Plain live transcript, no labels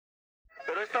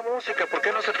Pero esta música, ¿por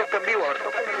qué no se toca en vivo? A ver,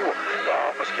 toca en vivo.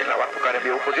 No, pues ¿quién la va a tocar en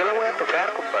vivo? Pues yo la voy a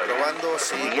tocar, compadre. Probando,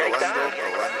 sí, y ahí está.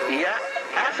 probando. Y ya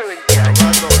hace 20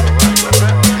 años.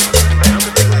 Probando. Pero lo que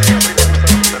te digo siempre me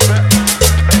gusta, ¿verdad?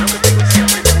 Pero lo que te digo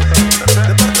siempre me gusta, ¿verdad?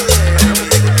 De parte de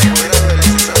moderado del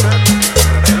César.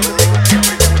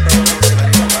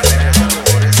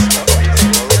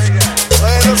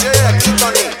 Oye, no se oye aquí,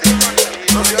 Tony.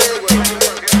 No se oye, güey.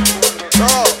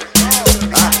 No.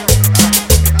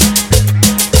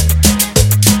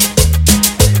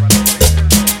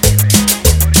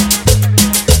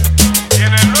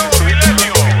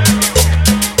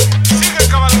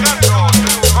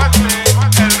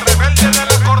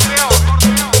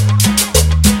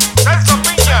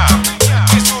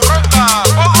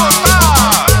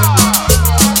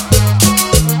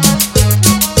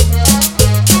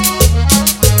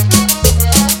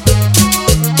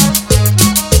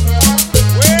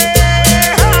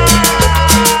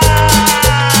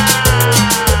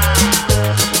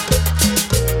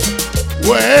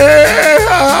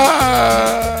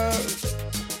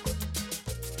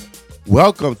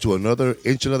 Welcome to another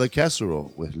Enchilada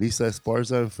Casserole with Lisa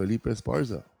Esparza and Felipe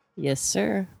Esparza. Yes,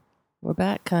 sir. We're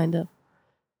back, kind of.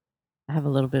 I have a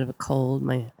little bit of a cold.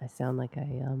 I sound like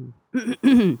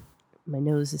my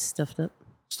nose is stuffed up.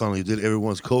 Stanley, you did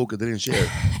everyone's coke and they didn't share.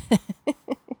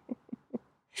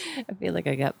 I feel like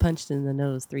I got punched in the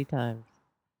nose 3 times,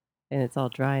 and it's all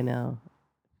dry now.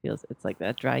 It's like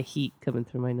that dry heat coming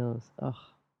through my nose. Oh,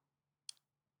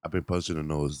 I've been punched in the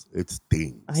nose. It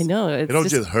stings. I know. It don't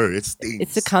just hurt. It stings.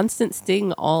 It's a constant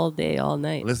sting all day, all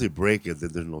night. Unless they break it,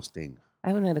 then there's no sting. I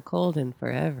haven't had a cold in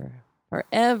forever.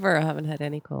 Forever, I haven't had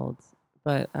any colds.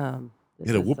 But You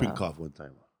had a whooping cough one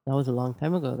time. That was a long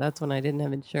time ago. That's when I didn't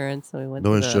have insurance, so we went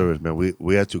No to insurance, man.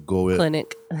 We had to go in.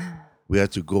 Clinic. We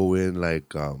had to go in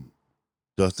like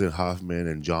Dustin Hoffman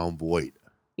and John Voight.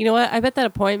 You know what? I bet that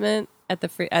appointment at the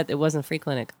free it wasn't a free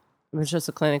clinic. It was just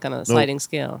a clinic on a sliding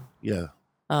scale. Yeah.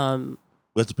 We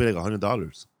had to pay like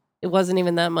 $100. It wasn't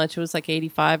even that much. It was like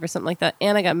 85 or something like that.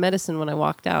 And I got medicine when I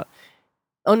walked out.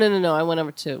 Oh no! I went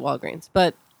over to Walgreens.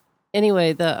 But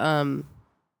anyway, the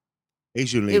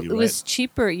Asian lady, it was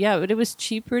cheaper. Yeah, but it was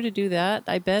cheaper to do that,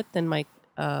 I bet, than my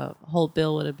whole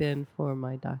bill would have been for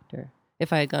my doctor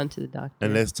if I had gone to the doctor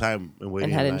and less time and waiting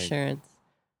and had in line. insurance.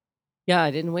 Yeah,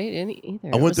 I didn't wait any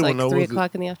either. I went it was there like when I 3 was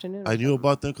o'clock in the afternoon. I knew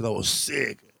about them because I was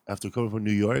sick. After coming from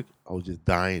New York, I was just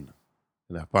dying.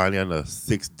 And I finally, on the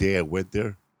 6th day, I went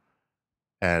there.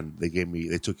 And they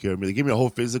took care of me. They gave me a whole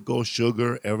physical,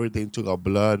 sugar, everything. Took out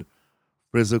blood,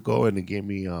 physical, and they gave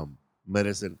me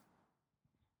medicine.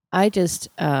 I just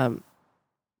went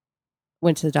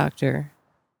to the doctor,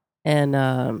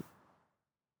 and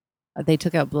they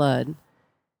took out blood,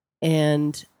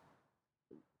 and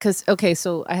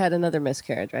so I had another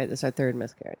miscarriage, right? This is our 3rd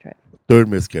miscarriage, right? 3rd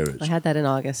miscarriage. I had that in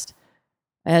August,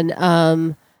 and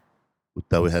We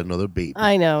thought we had another baby.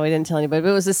 I know we didn't tell anybody, but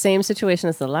it was the same situation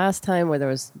as the last time, where there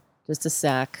was just a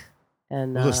sac,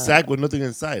 and it was a sack with nothing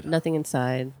inside. nothing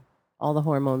inside, all the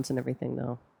hormones and everything,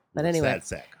 though. But anyway, Sad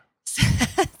sack.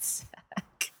 sad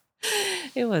sack.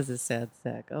 It was a sad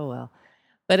sack. Oh, well.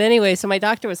 But anyway, so my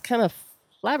doctor was kind of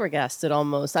flabbergasted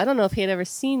almost. I don't know if he had ever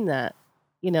seen that.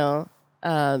 You know,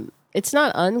 it's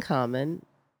not uncommon,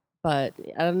 but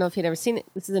I don't know if he'd ever seen it.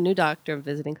 This is a new doctor I'm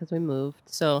visiting because we moved.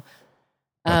 So,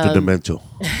 Dr. Demento.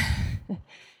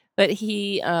 but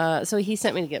he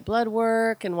sent me to get blood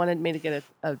work and wanted me to get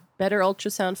a better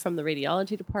ultrasound from the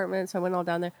radiology department. So I went all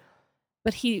down there.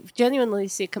 But he genuinely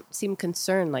seemed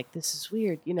concerned, like, this is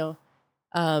weird, you know.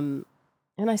 And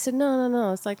I said,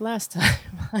 no, it's like last time.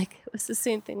 Like, it was the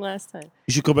same thing last time.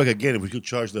 You should go back again if we could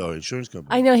charge the insurance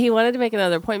company. I know he wanted to make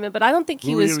another appointment, but I don't think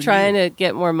he was trying to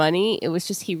get more money. It was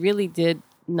just he really did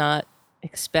not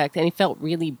expect, and he felt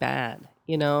really bad,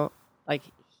 you know. Like,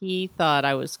 he thought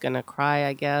I was going to cry,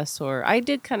 I guess, or I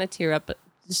did kind of tear up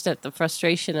just at the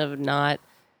frustration of not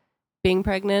being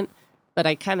pregnant, but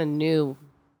I kind of knew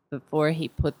before he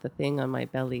put the thing on my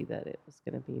belly that it was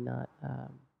going to be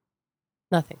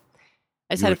nothing.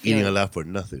 I just you had were eating a lot for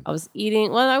nothing. I wasn't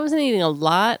eating a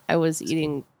lot. I was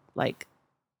eating like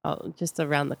just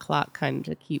around the clock, kind of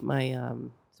to keep my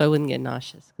so I wouldn't get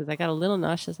nauseous, because I got a little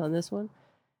nauseous on this one.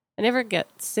 I never get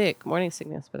sick, morning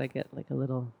sickness, but I get like a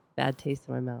little bad taste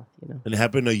in my mouth, you know. And it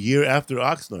happened a year after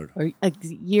Oxnard. Or a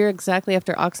year exactly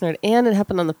after Oxnard, and it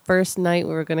happened on the first night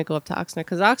we were going to go up to Oxnard,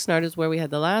 because Oxnard is where we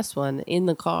had the last one in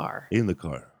the car. In the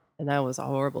car. And that was a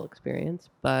horrible experience,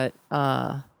 but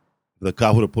the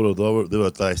cop would have pulled her over. They would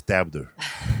have thought I stabbed her.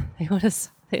 They would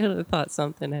have thought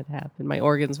something had happened. My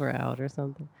organs were out or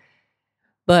something.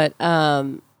 But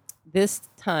this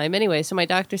time, anyway, so my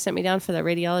doctor sent me down for that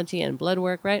radiology and blood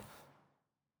work, right?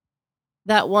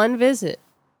 That one visit,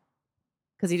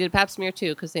 because he did Pap smear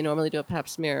too, because they normally do a Pap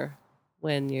smear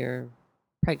when you're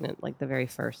pregnant, like the very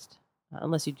first,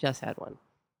 unless you just had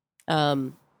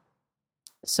one.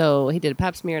 So he did a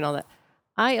Pap smear and all that.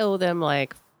 I owe them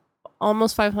like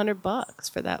almost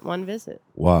 $500 for that one visit.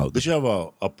 Wow. They should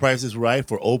have a Price is Right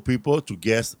for old people to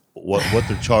guess what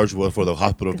their charge was for the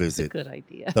hospital visit. That's a good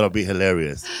idea. That'll be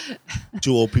hilarious.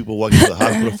 2 old people walking to the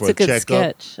hospital for a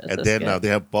checkup. Sketch. And then they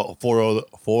have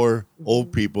four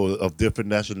old people of different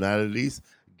nationalities.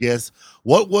 Guess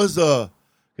what was can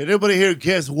everybody here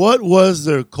guess what was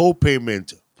their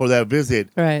co-payment for that visit?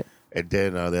 Right. And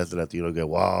then that's the Latino guy.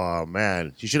 Wow,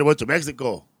 man, she should have went to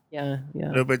Mexico. Yeah. It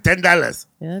would have been $10.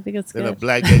 Yeah, I think it's Then good. the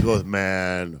black guy goes,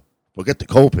 man, forget the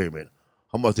co-payment.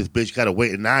 How much this bitch got to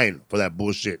wait in line for that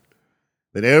bullshit?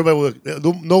 Then everybody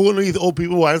no one of these old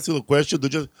people will answer the question. They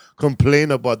just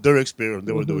complain about their experience.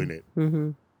 They were doing it.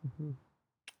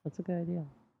 That's a good idea.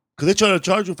 Because they try to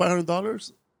charge you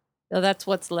 $500? No, that's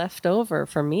what's left over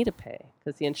for me to pay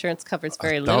because the insurance covers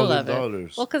very little of it.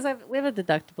 $1,000. Well, because we have a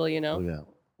deductible, you know. Oh, yeah.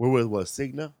 We're with what,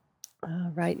 Cigna?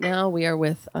 Right now we are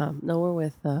with we're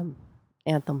with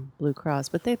Anthem Blue Cross,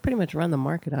 but they pretty much run the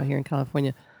market out here in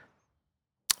California.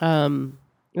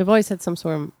 We've always had some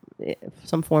form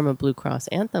of Blue Cross.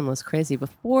 Anthem was crazy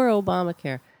before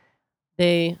Obamacare.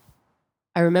 I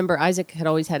remember Isaac had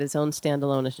always had his own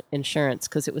standalone insurance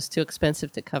because it was too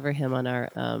expensive to cover him on our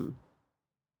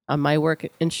on my work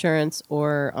insurance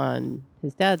or on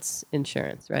his dad's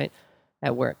insurance, right,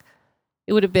 at work.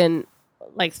 It would have been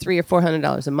like $300 or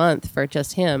 $400 a month for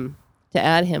just him to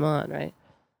add him on, right?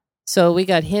 So we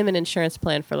got him an insurance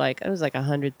plan for it was like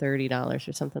 $130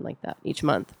 or something like that each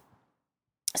month.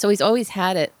 So he's always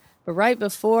had it. But right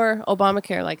before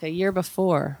Obamacare, like a year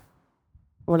before,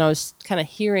 when I was kind of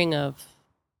hearing of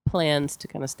plans to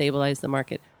kind of stabilize the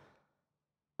market,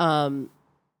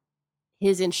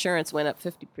 his insurance went up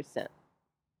 50%.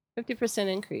 50%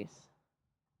 increase.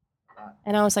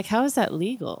 And I was like, how is that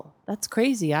legal? That's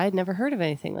crazy. I had never heard of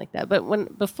anything like that.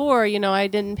 But before, I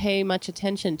didn't pay much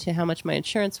attention to how much my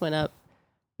insurance went up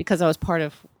because I was part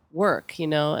of work,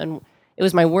 and it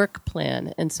was my work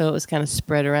plan. And so it was kind of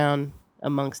spread around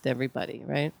amongst everybody,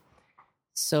 right?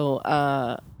 So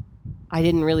I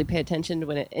didn't really pay attention to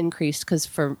when it increased because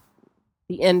for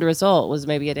the end result was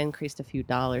maybe it increased a few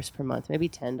dollars per month, maybe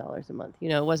 $10 a month.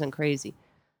 It wasn't crazy.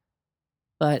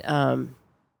 But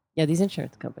yeah, these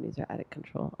insurance companies are out of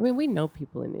control. I mean, we know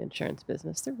people in the insurance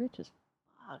business. They're rich as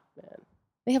fuck, man.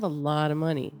 They have a lot of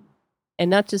money. And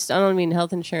not just, I don't mean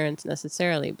health insurance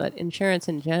necessarily, but insurance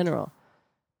in general.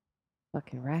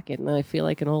 Fucking racket. And I feel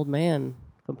like an old man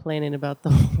complaining about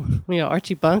the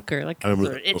Archie Bunker. Like, it's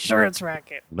an insurance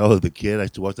racket. No, the kid, I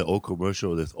used to watch the old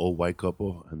commercial with this old white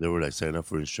couple, and they were like signing up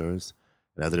for insurance.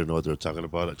 And I didn't know what they were talking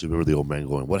about. I just remember the old man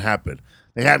going, what happened?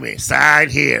 They had me sign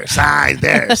here, sign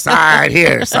there, sign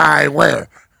here, sign where?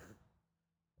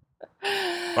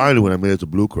 Finally, when I made it to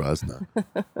Blue Cross now.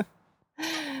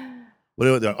 But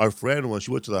anyway, our friend, when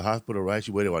she went to the hospital, right,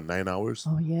 she waited, 9 hours?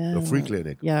 Oh, yeah. The free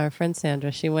clinic. Yeah, our friend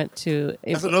Sandra, she went to...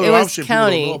 That's another option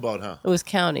county. People don't know about, huh? It was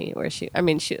county where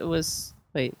it was...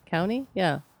 Wait, county?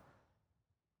 Yeah.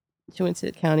 She went to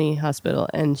the county hospital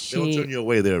and she... They don't turn you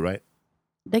away there, right?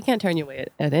 They can't turn you away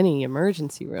at any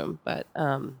emergency room, but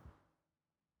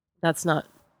that's not,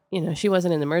 she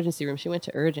wasn't in the emergency room. She went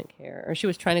to urgent care, or she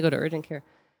was trying to go to urgent care.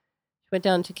 She went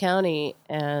down to county,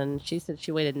 and she said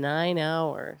she waited 9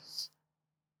 hours,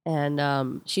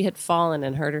 and she had fallen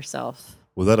and hurt herself.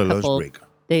 Without a lunch break.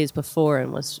 Days before,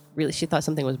 and she thought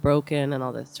something was broken and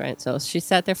all this, right? So she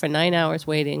sat there for 9 hours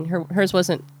waiting. Hers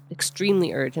wasn't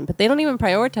extremely urgent, but they don't even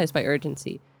prioritize by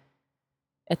urgency.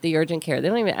 At the urgent care, they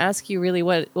don't even ask you really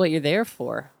what you're there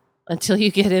for until you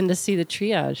get in to see the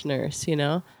triage nurse,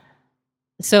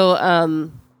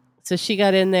 So she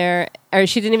got in there, or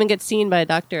she didn't even get seen by a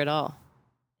doctor at all,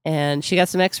 and she got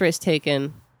some X-rays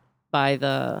taken by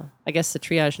the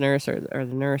triage nurse or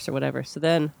the nurse or whatever. So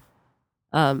then,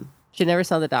 she never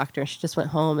saw the doctor. She just went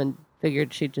home and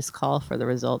figured she'd just call for the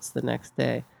results the next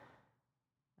day.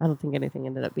 I don't think anything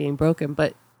ended up being broken,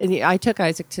 but I took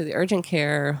Isaac to the urgent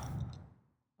care.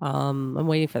 I'm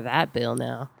waiting for that bill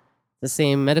now. The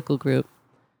same medical group.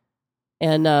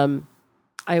 And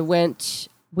we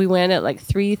went at like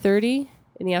 3:30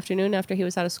 in the afternoon after he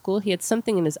was out of school. He had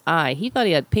something in his eye. He thought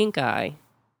he had pink eye.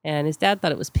 And his dad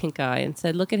thought it was pink eye and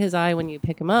said, look at his eye when you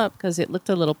pick him up because it looked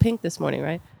a little pink this morning,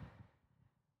 right?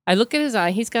 I look at his eye.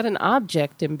 He's got an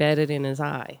object embedded in his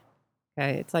eye.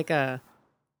 Okay. It's like a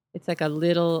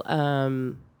little,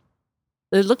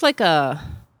 it looked like a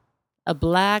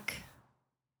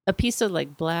piece of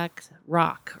like black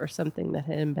rock or something that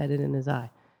had embedded in his eye.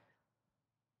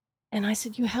 And I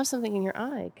said, you have something in your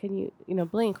eye. Can you,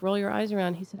 blink, roll your eyes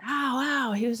around? He said, ow,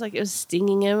 ow. He was like, it was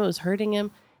stinging him. It was hurting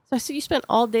him. So I said, you spent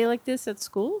all day like this at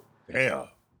school? Yeah.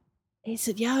 He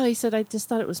said, yeah. He said, I just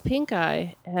thought it was pink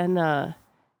eye. And,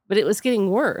 but it was getting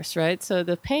worse, right? So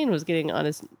the pain was getting on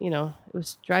his, it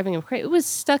was driving him crazy. It was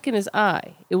stuck in his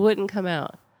eye. It wouldn't come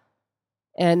out.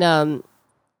 And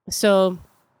so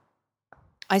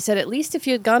I said, at least if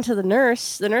you had gone to the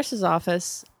nurse's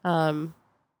office,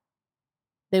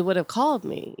 they would have called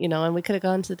me, and we could have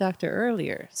gone to the doctor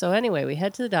earlier. So anyway, we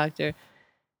head to the doctor.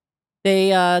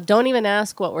 They don't even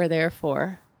ask what we're there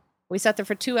for. We sat there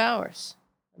for 2 hours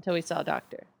until we saw a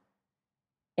doctor.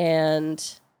 And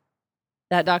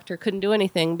that doctor couldn't do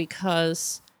anything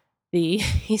because he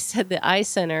said the eye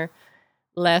center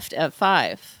left at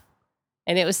 5.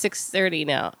 And it was 6:30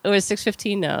 now. It was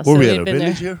 6:15 now. Were we at a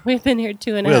village here? We've been here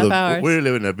 2.5 hours. We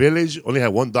live in a village, only had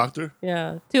one doctor?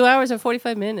 Yeah, 2 hours and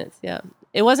 45 minutes, yeah.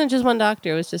 It wasn't just one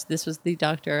doctor. It was just this was the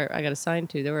doctor I got assigned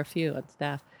to. There were a few on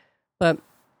staff. But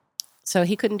so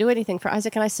he couldn't do anything for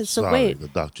Isaac. And I said, so Sorry, wait. the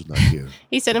doctor's not here.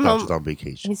 He sent him home. Doctor's on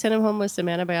vacation. He sent him home with some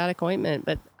antibiotic ointment.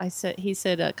 But he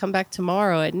said, come back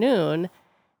tomorrow at noon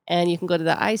and you can go to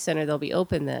the eye center. They'll be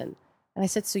open then. And I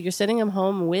said, so you're sending him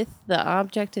home with the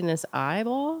object in his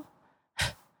eyeball?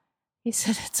 He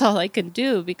said, it's all I can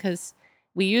do because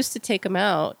we used to take him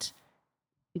out.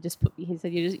 He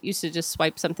said you used to just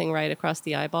swipe something right across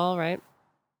the eyeball, right?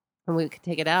 And we could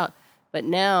take it out. But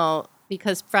now,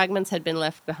 because fragments had been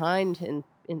left behind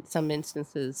in some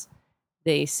instances,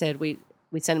 they said we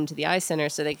send him to the eye center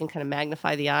so they can kind of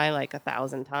magnify the eye like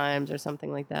 1,000 times or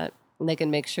something like that. And they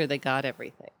can make sure they got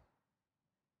everything.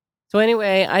 So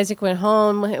anyway, Isaac went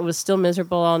home. It was still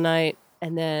miserable all night.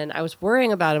 And then I was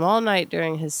worrying about him all night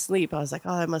during his sleep. I was like,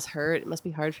 oh, that must hurt. It must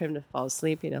be hard for him to fall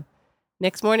asleep,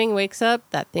 Next morning, wakes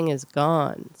up, that thing is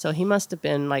gone. So he must have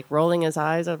been like rolling his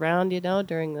eyes around,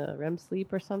 during the REM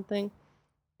sleep or something.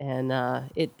 And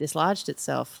it dislodged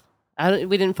itself.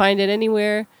 We didn't find it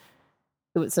anywhere.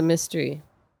 It was a mystery.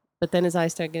 But then his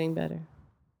eyes started getting better.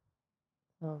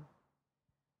 Oh.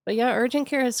 But yeah, urgent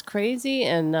care is crazy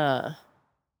and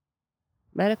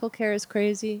medical care is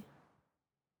crazy.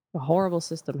 A horrible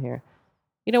system here.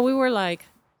 We were like,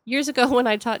 years ago when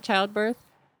I taught childbirth,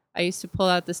 I used to pull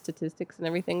out the statistics and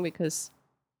everything because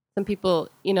some people,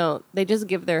 they just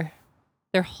give their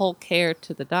whole care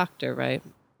to the doctor, right?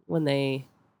 When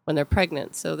they're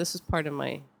pregnant. So this was part of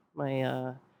my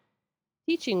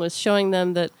teaching was showing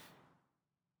them that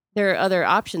there are other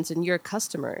options and you're a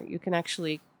customer. You can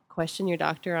actually question your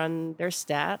doctor on their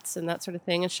stats and that sort of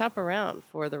thing and shop around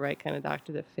for the right kind of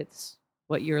doctor that fits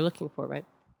what you're looking for, right?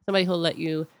 Somebody who'll let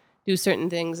you do certain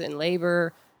things in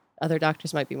labor. Other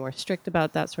doctors might be more strict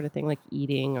about that sort of thing, like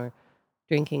eating or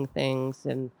drinking things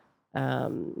and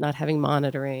not having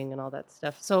monitoring and all that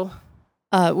stuff. So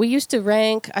we used to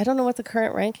rank, I don't know what the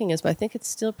current ranking is, but I think it's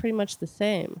still pretty much the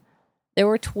same. There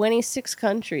were 26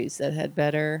 countries that had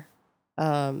better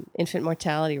infant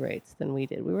mortality rates than we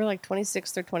did. We were like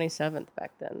 26th or 27th back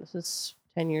then. This was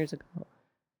 10 years ago.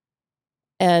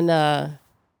 And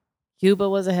Cuba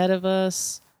was ahead of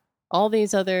us. All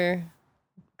these other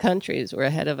countries were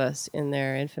ahead of us in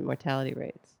their infant mortality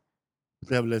rates.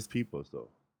 They have less people, though.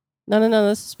 No.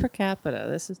 This is per capita.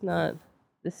 This is not.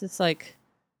 This is like.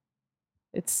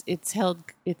 It's held.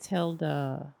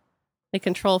 They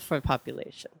control for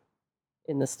population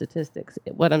in the statistics.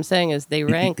 What I'm saying is they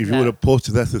rank. If you would have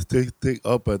posted that statistic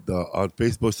up on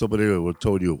Facebook, somebody would have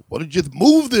told you, "Why don't you just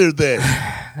move there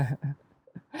then?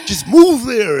 Just move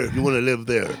there if you want to live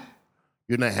there.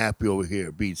 You're not happy over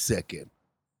here being second."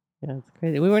 Yeah, it's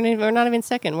crazy. We're not even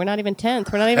second. We're not even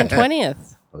 10th. We're not even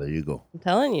 20th. Well, there you go. I'm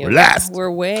telling you. We're last.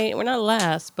 We're not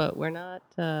last, but we're not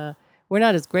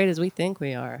as great as we think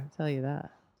we are. I'll tell you that.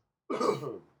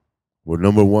 We're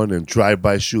number one in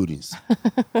drive-by shootings.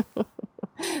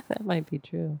 That might be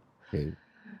true. Okay.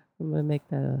 I'm going to make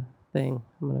that a thing.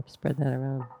 I'm going to spread that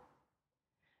around.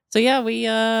 So yeah, we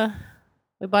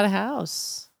bought a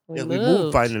house. We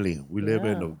moved finally. We live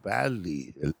in the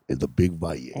valley, in the big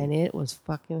valley. And it was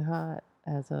fucking hot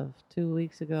as of 2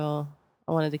 weeks ago.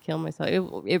 I wanted to kill myself.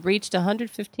 It reached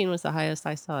 115 was the highest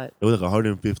I saw it. It was like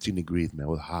 115 degrees, man. It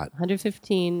was hot.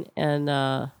 115 and,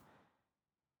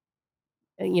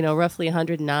 roughly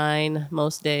 109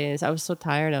 most days. I was so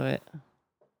tired of it.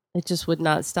 It just would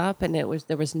not stop. And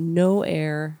there was no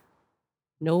air,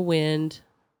 no wind.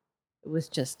 It was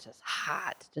just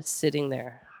hot, just sitting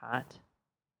there hot.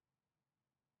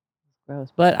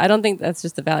 Gross. But I don't think that's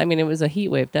just the valley. I mean, it was a heat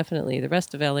wave, definitely. The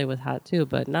rest of LA was hot too,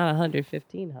 but not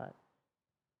 115 hot.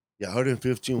 Yeah,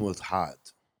 115 was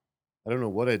hot. I don't know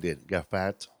what I did. Got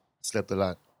fat, slept a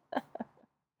lot.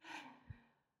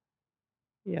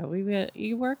 Yeah,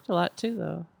 you worked a lot too,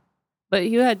 though. But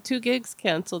you had 2 gigs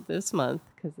canceled this month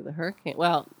because of the hurricane.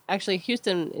 Well, actually,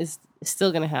 Houston is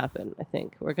still going to happen. I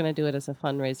think we're going to do it as a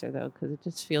fundraiser though, because it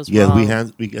just feels Yes,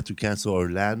 wrong. we get to cancel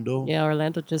Orlando. Yeah,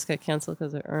 Orlando just got canceled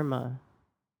because of Irma.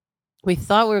 We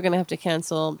thought we were going to have to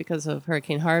cancel because of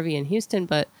Hurricane Harvey in Houston,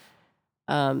 but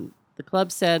the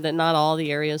club said that not all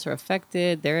the areas are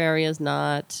affected. Their area is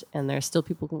not, and there's still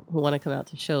people who want to come out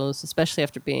to shows, especially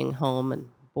after being home and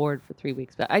bored for 3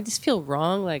 weeks. But I just feel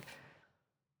wrong, like,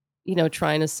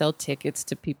 trying to sell tickets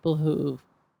to people who,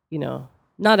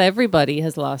 not everybody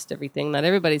has lost everything. Not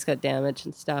everybody's got damage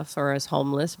and stuff or is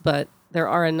homeless, but there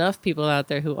are enough people out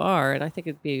there who are, and I think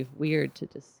it'd be weird to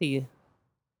just see.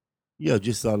 Yeah,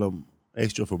 just sell them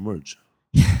extra for merch.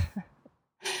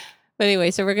 But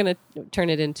anyway, so we're gonna turn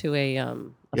it into a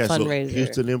fundraiser. So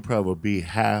Houston Improv will be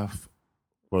half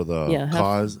for the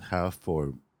cause, half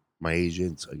for my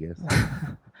agents, I guess.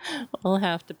 I'll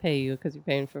have to pay you because you're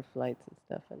paying for flights and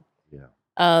stuff. And yeah.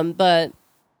 But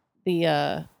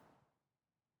the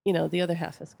the other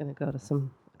half is going to go to a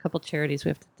couple charities. We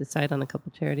have to decide on a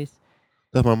couple charities.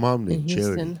 That's my mom named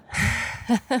Charity.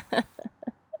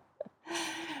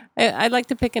 I'd like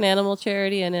to pick an animal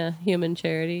charity and a human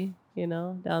charity.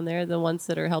 Down there, the ones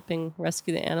that are helping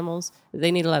rescue the animals. They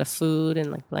need a lot of food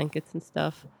and like blankets and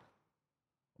stuff.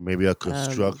 Maybe a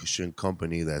construction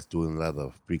company that's doing a lot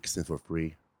of fixing for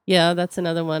free. Yeah, that's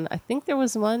another one. I think there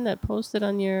was one that posted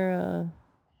on your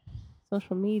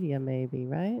social media, maybe,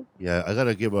 right? Yeah, I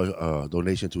gotta give a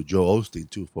donation to Joe Osteen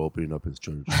too for opening up his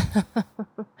church.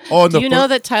 Do you know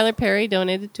that Tyler Perry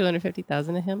donated $250,000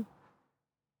 to him?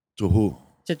 To who?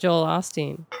 To Joel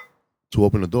Osteen. To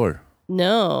open the door?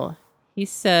 No, he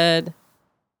said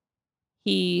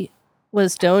he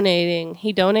was donating.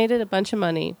 He donated a bunch of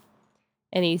money,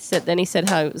 and he said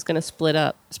how it was going to split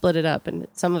it up, and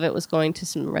some of it was going to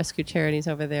some rescue charities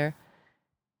over there,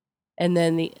 and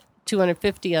then the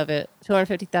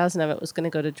 250,000 of it was going to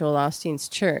go to Joel Osteen's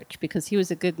church because he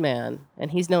was a good man,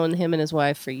 and he's known him and his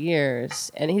wife for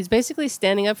years, and he's basically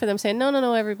standing up for them, saying,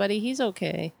 "No, everybody, he's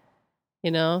okay,"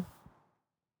 and.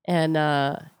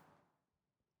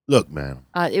 Look, man.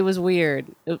 It was weird.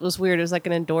 It was like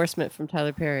an endorsement from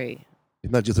Tyler Perry.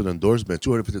 It's not just an endorsement.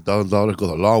 $250,000 goes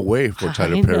a long way for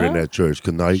Tyler Perry in that church.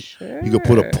 Because now you can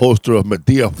put a poster of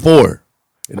Medea 4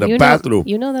 in the bathroom.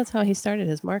 That's how he started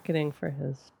his marketing for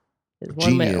his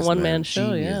one man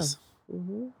show. Genius. Yeah.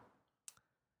 Mm-hmm.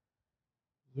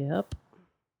 Yep.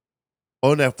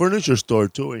 Oh, and that furniture store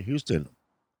too in Houston.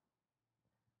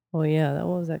 Oh yeah,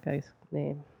 what was that guy's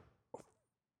name?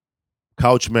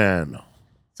 Couchman.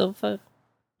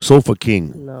 Sofa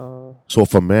King. No.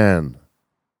 Sofa Man.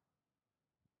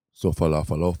 Sofa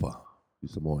Lofa.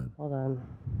 Samoan. Hold on.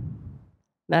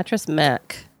 Mattress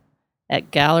Mac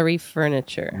at Gallery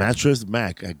Furniture. Mattress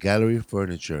Mac at Gallery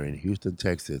Furniture in Houston,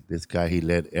 Texas. This guy, he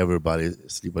let everybody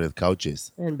sleep on his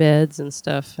couches. And beds and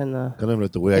stuff. Kind of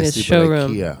like the way I sleep at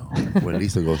IKEA when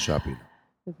Lisa goes shopping.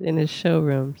 In his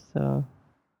showroom, so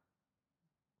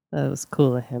that was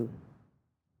cool of him.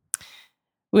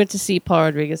 We went to see Paul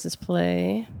Rodriguez's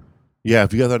play. Yeah,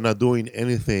 if you guys are not doing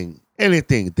anything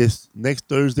this next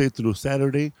Thursday through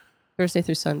Saturday. Thursday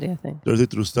through Sunday, I think. Thursday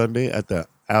through Sunday at the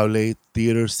Outlet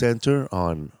Theater Center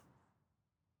on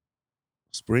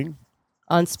Spring.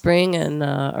 On Spring and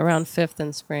around 5th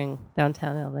and Spring,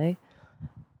 downtown LA.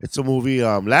 It's a movie.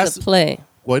 It's a play.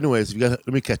 Well, anyways, let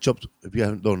me catch up. If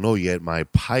you don't know yet, my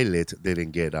pilot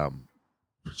didn't get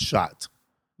shot.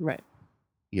 Right.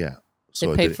 Yeah.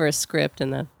 So they paid for a script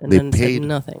and they then paid said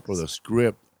nothing. For the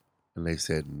script, and they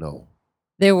said no.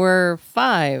 There were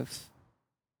 5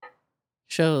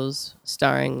 shows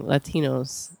starring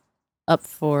Latinos up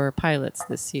for pilots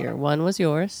this year. One was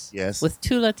yours. Yes. With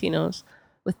 2 Latinos,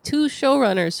 with 2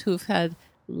 showrunners who've had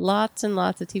lots and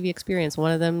lots of TV experience.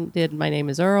 One of them did My Name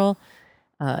is Earl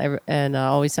and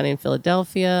Always Sunny in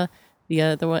Philadelphia. The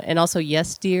other one, and also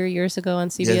Yes Dear years ago on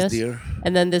CBS. Yes Dear.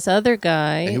 And then this other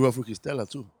guy. And he wrote for Cristela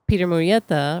too. Peter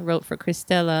Murrieta wrote for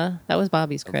Cristela. That was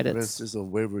Bobby's credits. Princess of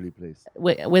Waverly Place.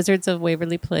 Wizards of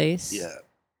Waverly Place.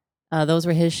 Yeah. Those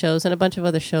were his shows and a bunch of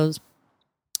other shows.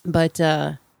 But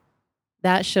that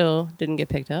show didn't get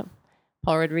picked up.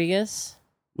 Paul Rodriguez.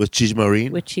 With Cheech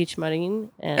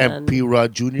Marin. And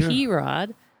P-Rod Jr.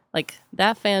 P-Rod. Like,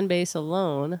 that fan base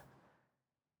alone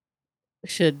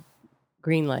should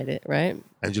greenlight it, right?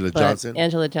 Angela Johnson.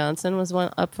 Angela Johnson was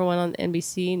up for one on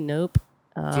NBC. Nope.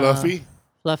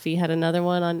 Fluffy had another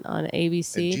one on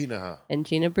ABC. And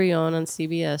Gina Brillon on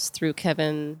CBS through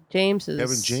Kevin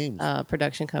James's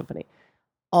production company.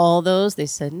 All those, they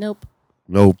said nope.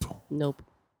 Nope. Nope.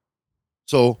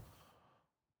 So,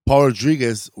 Paul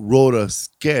Rodriguez wrote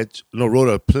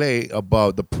a play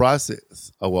about the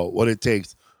process of what it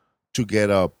takes to get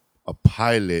a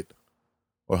pilot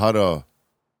or how to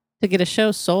get a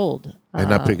show sold and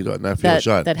not pick it up, not feel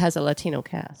shot. that has a Latino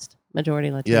cast,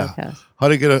 majority Latino cast. How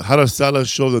to sell a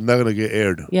show that's not gonna get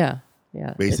aired. Yeah.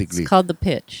 Basically, it's called The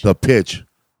Pitch. The Pitch.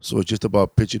 So it's just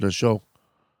about pitching a show,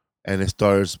 and it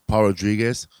stars Paul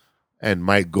Rodriguez and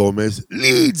Mike Gomez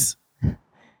leads.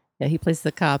 Yeah, he plays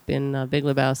the cop in Big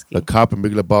Lebowski. The cop in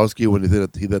Big Lebowski when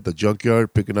he's at the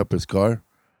junkyard picking up his car,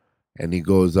 and he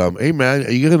goes, "Hey man,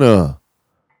 are you gonna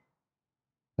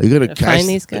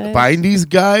find these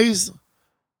guys?"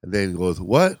 And then he goes,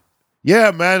 "What? Yeah,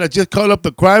 man, I just called up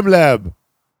the crime lab.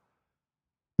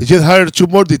 They just hired 2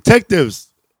 more detectives.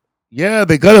 Yeah,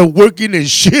 they got it working in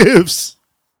shifts.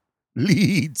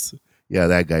 Leads. Yeah,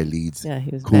 that guy leads. Yeah,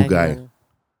 he was cool guy. money.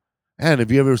 And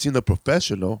have you ever seen The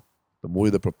Professional? The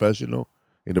movie The Professional?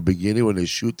 In the beginning when they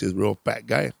shoot this real fat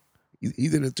guy.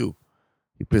 He's in it too.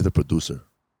 He plays the producer.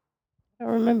 I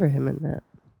don't remember him in that.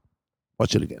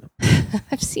 Watch it again.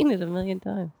 I've seen it a million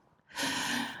times.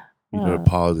 You better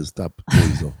pause and stop.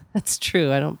 Movies, That's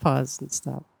true. I don't pause and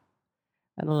stop.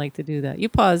 I don't like to do that. You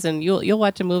pause and you'll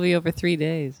watch a movie over 3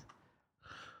 days.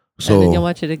 So and then you'll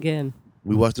watch it again.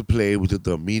 We watched the play. We did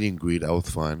the meet and greet. That was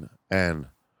fun. And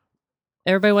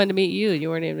everybody wanted to meet you. You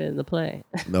weren't even in the play.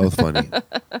 That was funny. I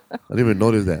didn't even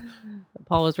notice that.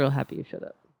 Paul was real happy you showed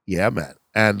up. Yeah, man.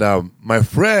 And my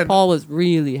friend Paul was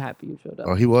really happy you showed up.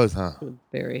 Oh, he was, huh? He was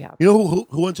very happy. You know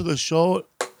who went to the show?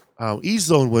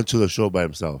 E-Zone went to the show by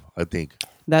himself, I think.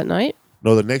 That night?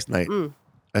 No, the next night.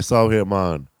 I saw him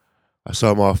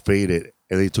all faded,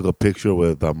 and they took a picture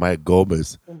with Mike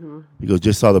Gomez. He goes,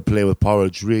 just saw the play with Paul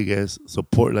Rodriguez,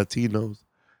 support Latinos.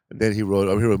 And then he wrote,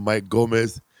 I'm here with Mike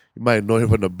Gomez. You might know him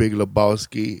from the Big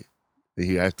Lebowski. And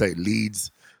he acts like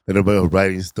leads. Then everybody was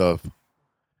writing stuff.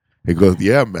 He goes,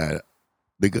 yeah, man.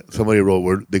 Somebody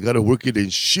wrote, they got to work it in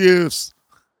shifts.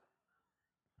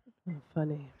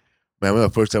 Funny. Man, the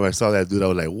first time I saw that dude, I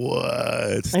was like,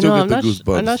 what? Still get the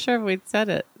goosebumps. I'm not sure if we'd said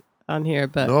it on here,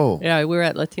 but yeah, we were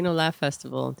at Latino Laugh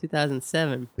Festival in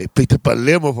 2007. They picked up a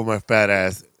limo for my fat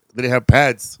ass. They didn't have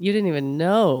pads. You didn't even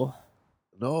know.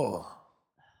 No.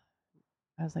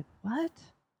 I was like, what?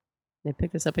 They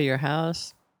picked us up at your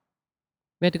house.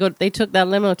 We had to go. That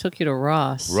limo took you to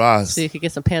Ross. So you could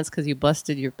get some pants because you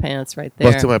busted your pants right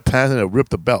there. Busted my pants and I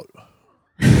ripped the belt.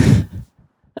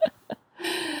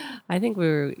 I think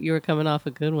you were coming off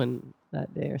a good one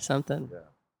that day or something.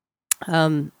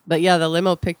 Yeah. But yeah, the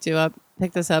limo picked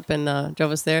us up and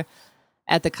drove us there.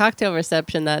 At the cocktail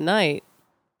reception that night,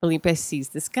 Felipe sees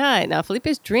this guy. Now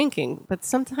Felipe's drinking, but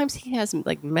sometimes he has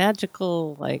like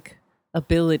magical like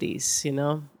abilities, you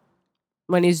know.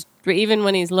 Even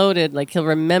when he's loaded, like he'll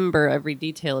remember every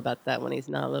detail about that when he's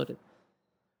not loaded.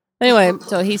 Anyway,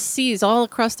 so he sees all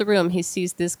across the room. He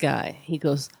sees this guy. He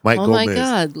goes, Mike "Oh Gomez. My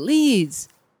God, leads!"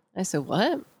 I said,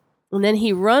 "What?" And then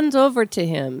he runs over to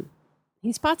him.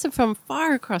 He spots him from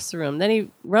far across the room. Then he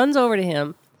runs over to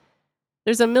him.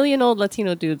 There's a million old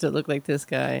Latino dudes that look like this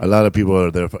guy. A lot of people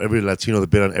are there. Every Latino that's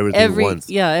been on everything once.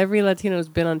 Yeah, every Latino's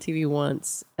been on TV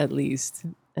once at least.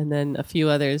 And then a few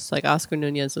others, like Oscar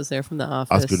Nunez was there from The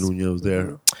Office. Oscar Nunez was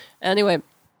there. Anyway.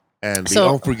 And the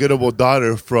unforgettable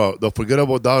daughter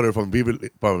from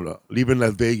Leaving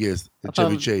Las Vegas and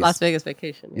Chevy Chase. Las Vegas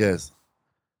Vacation. Yeah. Yes.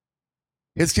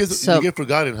 His kids, you get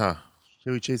forgotten, huh?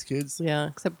 Chevy Chase kids? Yeah,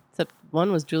 except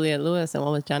one was Juliette Lewis and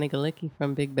one was Johnny Galecki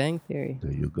from Big Bang Theory.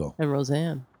 There you go. And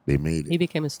Roseanne. They made it. He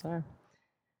became a star.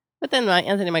 But then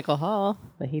Anthony Michael Hall,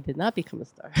 but he did not become a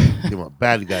star. He became a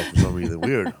bad guy for some reason.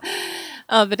 Weird.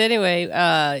 But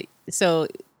anyway, so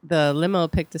the limo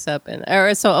picked us up,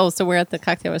 so we're at the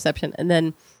cocktail reception, and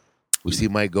then we see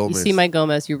Mike Gomez. You see Mike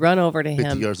Gomez. You run over to 50 him.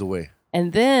 50 yards away.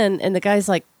 And the guy's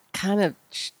like kind of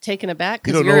taken aback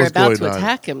because you're about to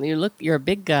attack him. You're a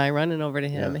big guy running over to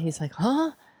him, and he's like,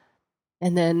 huh?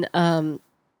 And then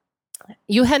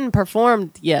you hadn't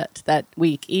performed yet that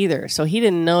week either, so he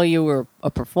didn't know you were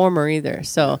a performer either.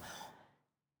 So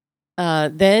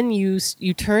then you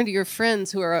turn to your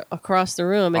friends who are across the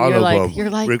room, and you're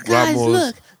like, Rick guys, Ramos.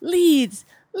 Look, leads.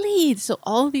 So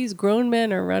all these grown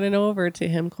men are running over to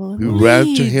him, going, we ran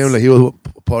to him like he was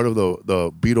part of the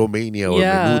Beatlemania or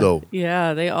Menudo.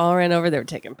 Yeah, they all ran over. They were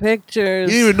taking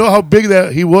pictures. He didn't even know how big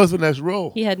that he was in that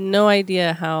role. He had no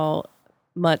idea how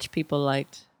much people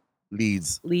liked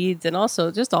Leads, and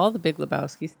also just all the Big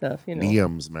Lebowski stuff. You know,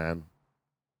 Liam's man.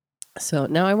 So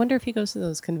now I wonder if he goes to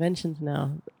those conventions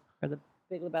now or the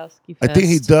Big Lebowski Fest. I think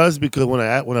he does because when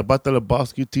I bought the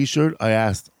Lebowski T-shirt, I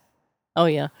asked. Oh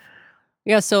yeah.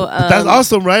 Yeah, so But that's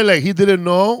awesome, right? Like he didn't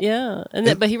know. Yeah, and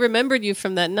then, but he remembered you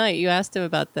from that night. You asked him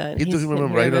about that. He doesn't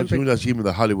remember, right? He was giving me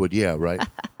the Hollywood, yeah, right?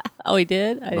 Oh, he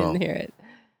did? I No. didn't hear it.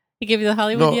 He gave you the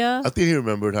Hollywood, No, yeah? I think he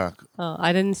remembered, huh? Oh,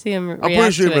 I didn't see him react I'm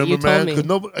pretty sure he to it. You remembered, man.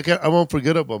 told me. Because I won't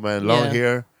forget about, man. Long Yeah.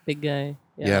 hair. Big guy.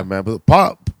 Yeah, man. But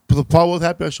Paul was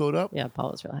happy I showed up. Yeah,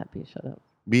 Paul was real happy you showed up.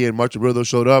 Me and Marcia Brother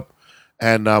showed up.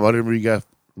 And I didn't really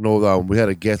know we had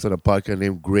a guest on a podcast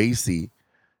named Gracie.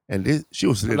 And she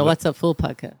was sitting The What's Up Fool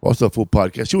podcast. What's Up Fool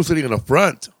podcast. She was sitting in the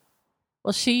front.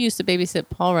 Well, she used to babysit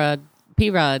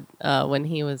P-Rod, when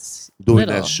he was doing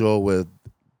little. that show with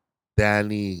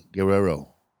Danny Guerrero.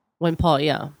 When Paul,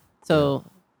 yeah. So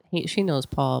she knows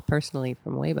Paul personally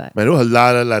from way back. Man, there was a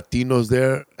lot of Latinos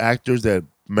there, actors that,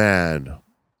 man,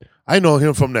 I know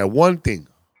him from that one thing.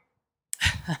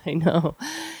 I know.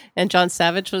 And John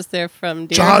Savage was there from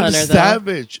Deer John Hunter, though.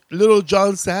 Savage. Little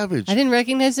John Savage. I didn't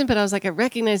recognize him, but I was like, I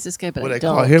recognize this guy, but What I I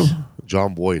don't. call him?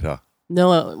 John Boyd, huh?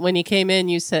 No, when you came in,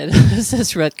 you said, "This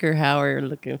is Rutger Hauer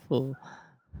looking fool."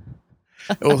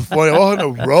 It was funny. All in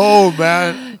a row,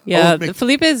 man. Yeah,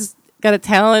 Felipe's got a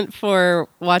talent for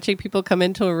watching people come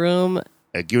into a room,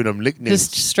 And giving them nicknames.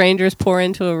 just strangers pour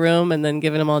into a room, and then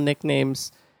giving them all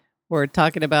nicknames, or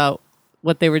talking about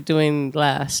what they were doing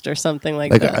last, or something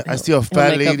like that. I see a He'll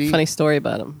fat make up lady. a funny story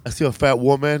about him. I see a fat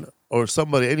woman or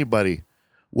anybody,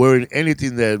 wearing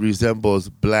anything that resembles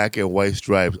black and white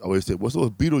stripes. I always say, what's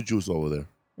those Beetlejuice over there?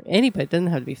 Anybody doesn't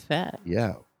have to be fat.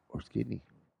 Yeah, or skinny.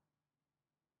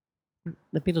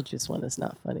 The Beetlejuice one is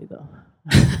not funny though.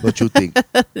 What you think?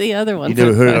 The other one. You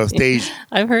never heard it on stage?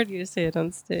 I've heard you say it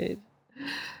on stage.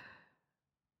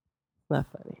 Not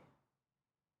funny.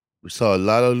 We saw a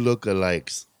lot of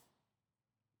lookalikes.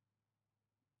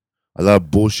 A lot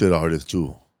of bullshit artists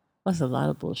too. That's a lot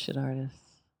of bullshit artists.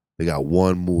 They got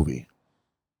one movie.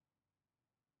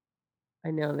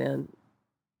 I know, man.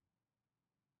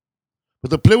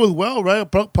 But the play was well, right?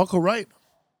 Parker Wright.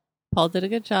 Paul did a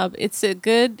good job. It's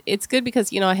good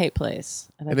because I hate plays.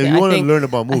 And if you want to learn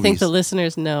about movies, I think the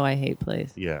listeners know I hate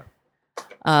plays. Yeah.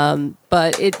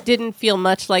 But it didn't feel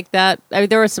much like that. I mean,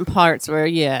 there were some parts where,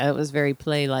 it was very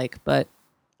play-like, but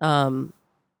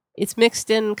it's mixed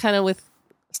in kind of with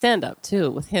stand-up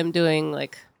too, with him doing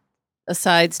like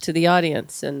asides to the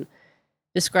audience and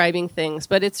describing things.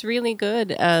 But it's really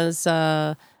good as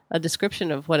a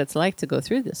description of what it's like to go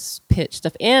through this pitch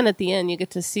stuff. And at the end, you get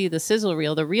to see the sizzle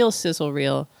reel, the real sizzle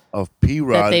reel of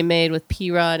P-Rod that they made with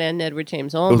P-Rod and Edward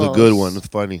James Olmos. It was a good one. It's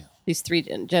funny. These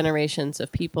 3 generations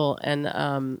of people and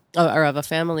or of a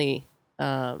family,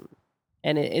 and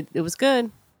it was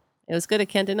good. It was good. I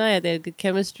can't deny it. They had good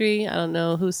chemistry. I don't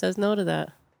know who says no to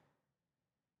that.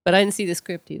 But I didn't see the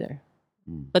script either.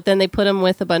 But then they put him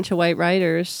with a bunch of white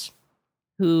writers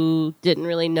who didn't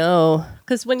really know,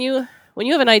 because when you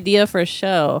have an idea for a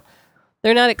show,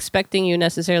 they're not expecting you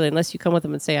necessarily, unless you come with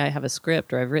them and say, I have a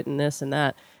script or I've written this and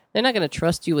that. They're not going to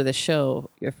trust you with a show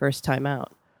your first time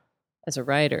out as a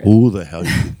writer. Who the hell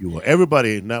you think you are?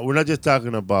 Everybody, we're not just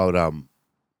talking about,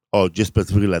 just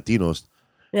specifically Latinos.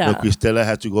 Yeah. Cristela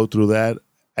had to go through that,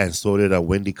 and so did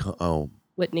Whitney Cummings.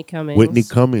 Whitney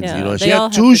Cummings, Yeah, she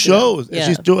had 2 shows, and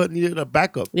she still needed a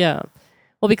backup. Yeah.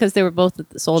 Well, because they were both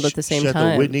sold at the same she had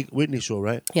time. The Whitney show,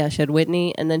 right? Yeah, she had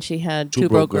Whitney, and then she had Two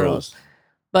Broke Girls.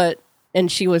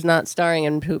 And she was not starring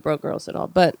in Two Broke Girls at all.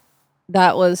 But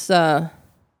that was,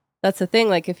 that's the thing.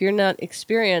 Like, if you're not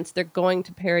experienced, they're going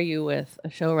to pair you with a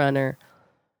showrunner,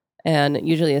 and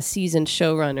usually a seasoned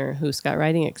showrunner who's got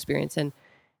writing experience. And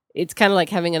it's kind of like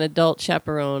having an adult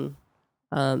chaperone.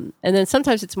 And then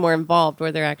sometimes it's more involved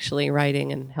where they're actually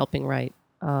writing and helping write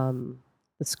the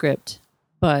script.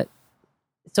 But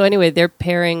so anyway, they're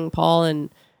pairing Paul and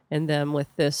them with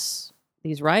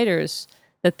these writers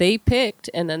that they picked,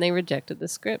 and then they rejected the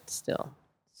script still.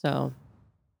 So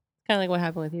kind of like what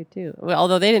happened with you too. Well,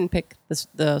 although they didn't pick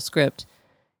the script,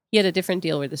 he had a different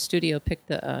deal where the studio picked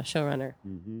the showrunner.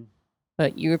 Mm-hmm.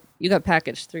 But you got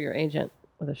packaged through your agent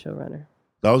with a showrunner.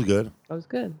 That was good. That was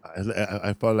good.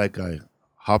 I felt like I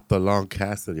hopped along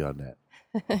Cassidy on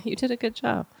that. You did a good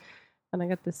job. And I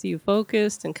got to see you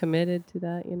focused and committed to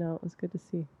that. It was good to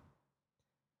see.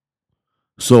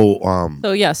 So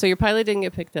so your pilot didn't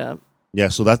get picked up. Yeah,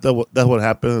 so that's what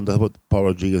happened. That's what Paul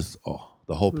Rodriguez,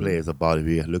 the whole play is about. If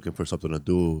you're looking for something to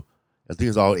do, I think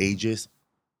it's all ages.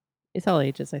 It's all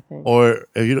ages, I think. Or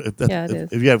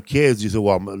if you have kids, you say,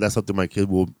 well, that's something my kid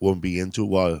won't be into.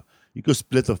 Well, you could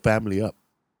split the family up.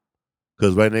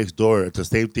 Because right next door, it's the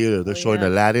same theater. They're showing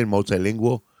Aladdin,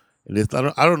 multilingual. And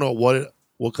I don't know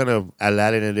what kind of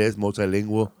Aladdin it is,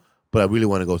 multilingual, but I really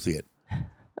want to go see it.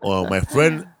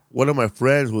 One of my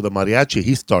friends with a mariachi,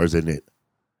 he stars in it.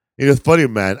 It was funny,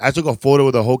 man. I took a photo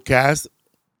with the whole cast.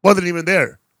 Wasn't even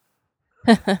there.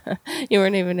 You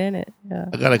weren't even in it. Yeah.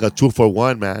 I got like a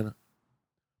 2-for-1, man.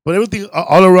 But everything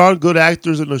all around, good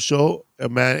actors in the show,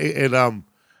 and man, and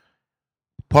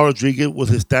Paul Rodriguez with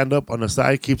his stand up on the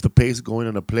side keeps the pace going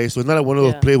in the play. So it's not like one of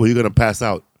those plays where you're gonna pass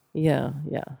out. Yeah.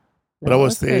 But I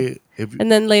would say,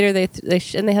 and then later they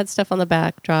had stuff on the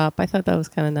backdrop. I thought that was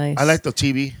kind of nice. I liked the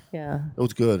TV. Yeah, it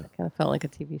was good. Kind of felt like a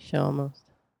TV show almost.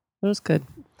 It was good.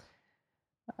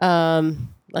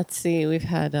 Let's see. We've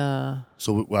had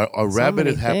so our rabbit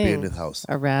is happy in this house.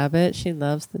 Our rabbit, she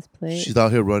loves this place. She's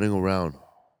out here running around.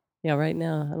 Yeah, right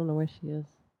now I don't know where she is,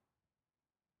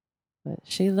 but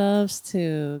she loves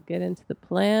to get into the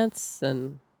plants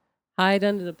and hide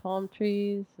under the palm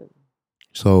trees.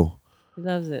 So she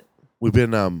loves it. We've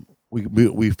been we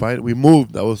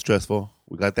moved. That was stressful.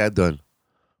 We got that done,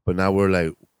 but now we're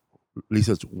like,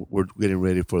 we're getting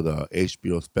ready for the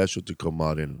HBO special to come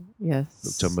out in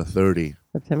September 30th.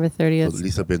 September 30th. So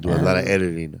Lisa's been doing a lot of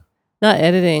editing. Not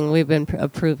editing. We've been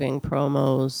approving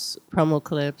promos, promo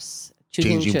clips,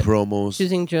 changing promos,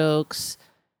 choosing jokes.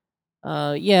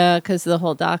 Because the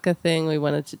whole DACA thing, we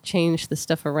wanted to change the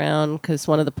stuff around because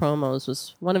one of the promos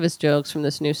was one of his jokes from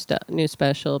this new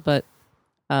special, but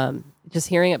just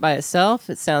hearing it by itself,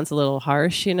 it sounds a little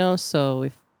harsh, so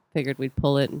we figured we'd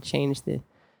pull it and change the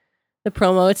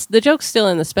promo. It's the joke's still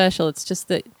in the special. It's just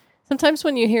that sometimes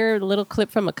when you hear a little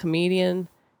clip from a comedian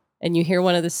and you hear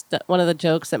one of the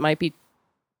jokes that might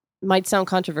sound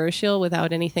controversial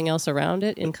without anything else around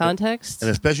it in context.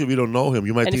 And especially if you don't know him,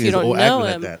 you might think he's acting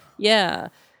like that. Yeah.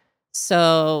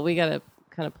 So we got to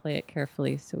kind of play it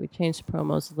carefully. So we changed the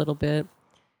promos a little bit.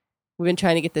 We've been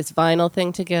trying to get this vinyl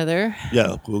thing together.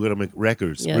 Yeah, we're going to make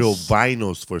records, real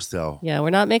vinyls for sale. Yeah, we're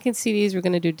not making CDs. We're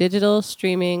going to do digital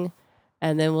streaming,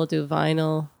 and then we'll do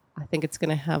vinyl. I think it's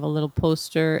going to have a little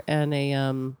poster and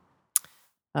a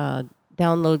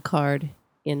download card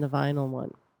in the vinyl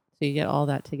one. So you get all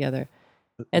that together.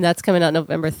 And that's coming out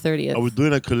November 30th. Are we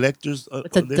doing a collector's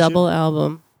It's a double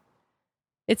album.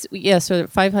 So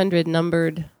 500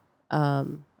 numbered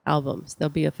albums. They'll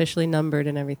be officially numbered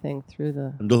and everything through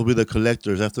the... And those will be the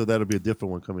collectors. After that, it'll be a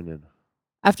different one coming in.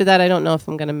 After that, I don't know if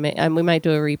I'm going to make... we might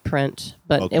do a reprint,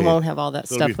 but it won't have all that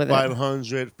stuff with it.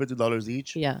 $550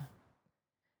 each? Yeah.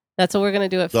 That's what we're going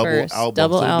to do at first.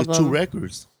 Double album. 2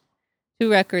 records.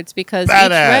 2 records because Badass.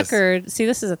 Each record... See,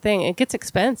 this is a thing. It gets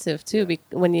expensive, too,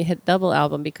 when you hit double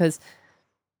album because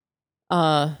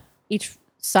each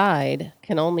side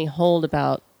can only hold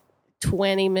about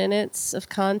 20 minutes of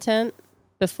content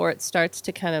before it starts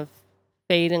to kind of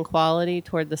fade in quality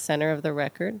toward the center of the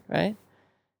record, right?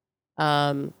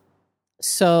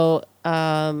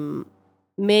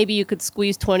 Maybe you could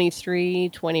squeeze 23,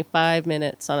 25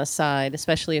 minutes on a side,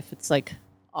 especially if it's like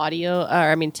audio,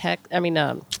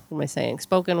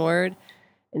 spoken word,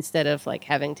 instead of like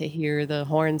having to hear the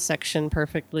horn section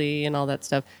perfectly and all that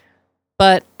stuff.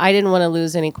 But I didn't want to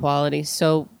lose any quality,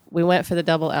 so we went for the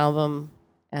double album,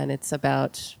 and it's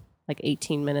about like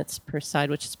 18 minutes per side,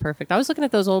 which is perfect. I was looking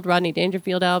at those old Rodney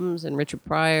Dangerfield albums and Richard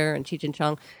Pryor and Cheech and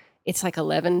Chong. It's like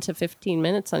 11 to 15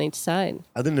 minutes on each side.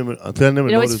 I never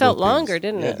it always felt longer,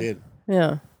 didn't it? It did.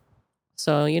 Yeah.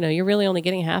 So, you're really only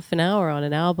getting half an hour on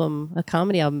an album, a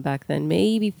comedy album back then.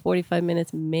 Maybe 45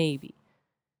 minutes, maybe.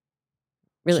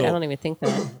 Really, I don't even think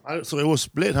that. So it was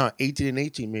split, huh? 18 and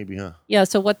 18 maybe, huh? Yeah,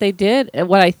 so what they did, and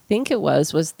what I think it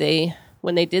was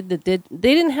when they did they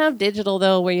didn't have digital,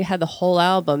 though, where you had the whole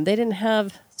album. They didn't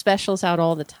have specials out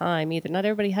all the time either. Not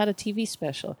everybody had a TV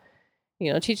special.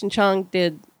 Cheech and Chong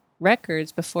did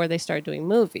records before they started doing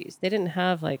movies. They didn't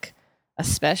have like a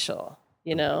special,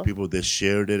 People that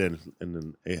shared it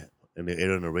and they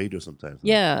aired on the radio sometimes.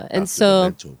 Yeah, and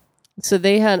so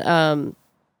they had what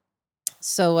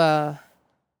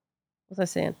was I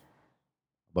saying?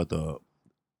 But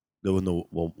there was no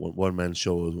one man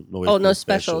show. No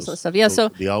specials and stuff. Yeah, so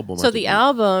the album. The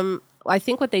album, I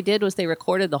think what they did was they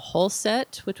recorded the whole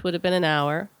set, which would have been an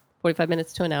hour, 45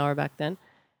 minutes to an hour back then.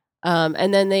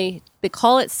 And then they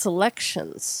call it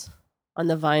selections on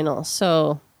the vinyl.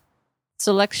 So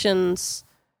selections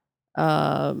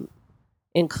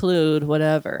include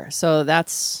whatever. So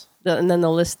and then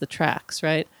they'll list the tracks,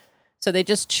 right? So they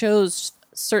just chose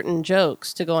certain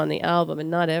jokes to go on the album,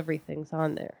 and not everything's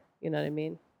on there. You know what I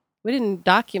mean? We didn't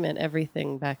document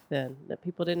everything back then. That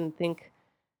people didn't think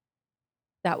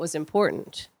that was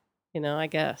important. I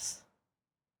guess.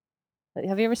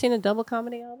 Have you ever seen a double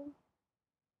comedy album?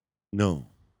 No.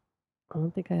 I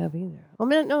don't think I have either.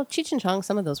 No, Cheech and Chong,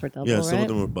 some of those were double, Yeah, some right? of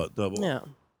them were about double. Yeah.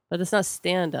 But it's not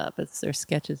stand-up. It's their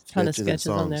sketches. Ton of sketches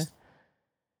on there.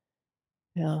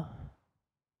 Yeah.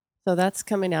 So that's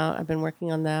coming out. I've been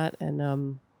working on that, and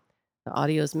the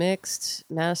audio's mixed,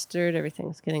 mastered.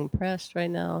 Everything's getting pressed right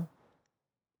now.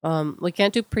 We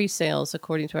can't do pre-sales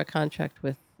according to our contract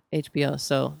with HBO,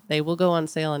 so they will go on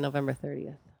sale on November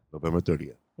 30th. November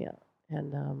 30th. Yeah,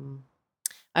 and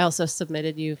I also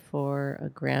submitted you for a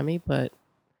Grammy, but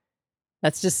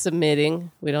that's just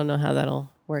submitting. We don't know how that'll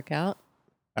work out.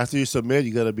 After you submit,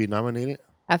 you gotta be nominated.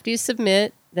 After you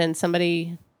submit, then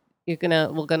we're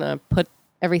gonna put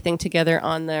everything together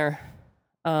on their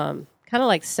kind of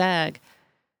like SAG,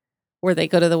 where they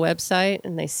go to the website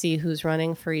and they see who's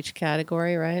running for each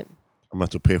category, right? I'm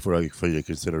about to pay for your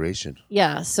consideration.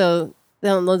 Yeah, so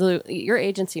your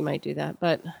agency might do that,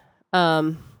 but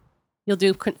you'll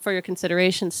do for your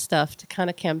consideration stuff to kind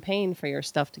of campaign for your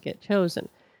stuff to get chosen.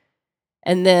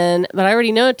 And then, but I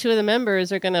already know 2 of the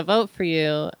members are going to vote for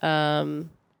you. Sin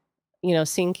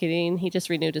Kirin, he just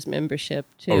renewed his membership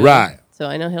too. All right. So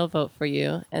I know he'll vote for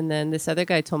you. And then this other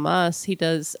guy, Tomas, he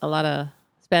does a lot of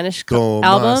Spanish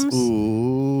albums.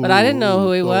 Ooh, but I didn't know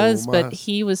who he was, Tomas. but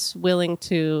he was willing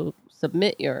to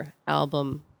submit your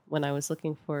album when I was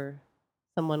looking for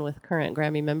someone with current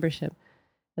Grammy membership.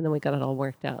 And then we got it all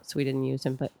worked out, so we didn't use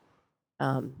him. But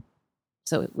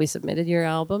so we submitted your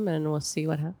album, and we'll see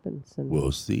what happens. And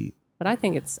We'll see. But I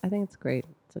think it's great.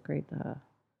 It's a great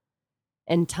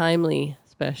and timely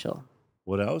special.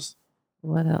 What else?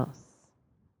 What else?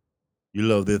 You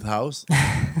love this house?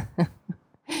 I'm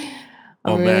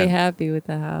Oh, really man. happy with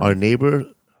the house. Our neighbor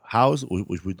house,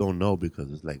 which we don't know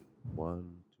because it's like 1,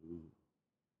 2,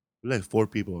 we're like 4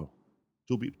 people,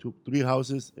 3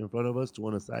 houses in front of us, 2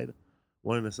 on the side,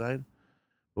 1 on the side,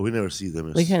 but we never see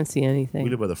them. We can't see anything. We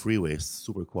live by the freeway. It's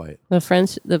super quiet. But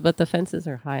the fences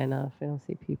are high enough. We don't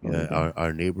see people. Yeah, either.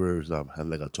 our neighbors have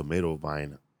like a tomato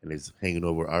vine, and it's hanging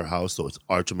over our house, so it's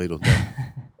our tomatoes now.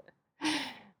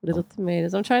 Little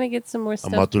tomatoes. I'm trying to get some more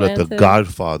stuff I'm about to let the planted.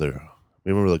 Godfather.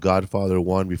 Remember the Godfather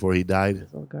 1 before he died,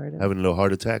 His little garden. having a little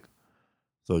heart attack.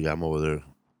 So yeah, I'm over there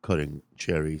cutting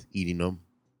cherries, eating them.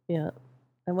 Yeah.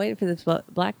 I'm waiting for this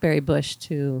blackberry bush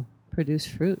to produce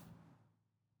fruit.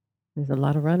 There's a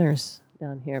lot of runners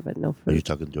down here, but no Are you fruit.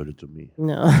 talking dirty to me?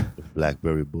 No. The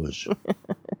blackberry bush.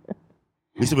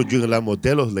 We have been drinking a lot of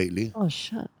Modelos lately. Oh,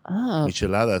 shut up.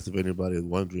 Micheladas, if anybody is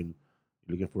wondering,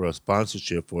 looking for a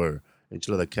sponsorship for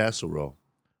enchilada casserole,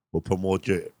 we'll promote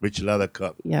your Michelada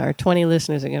cup. Yeah, our 20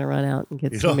 listeners are going to run out and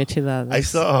get You some know, micheladas. I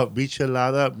saw a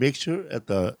Michelada mixture at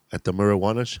the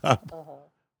marijuana shop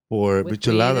for With weed in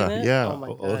Michelada. it? Yeah, Oh my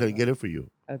I'll God. get it for you.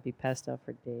 I would be passed out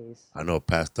for days. I know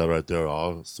pasta right there,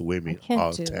 all I swimming,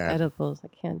 all can't do tan. edibles. I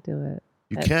can't do it.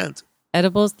 You can't.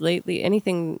 Edibles lately,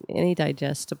 any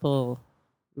digestible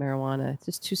marijuana, it's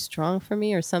just too strong for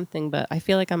me or something. But I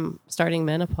feel like I'm starting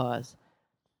menopause.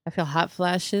 I feel hot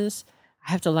flashes.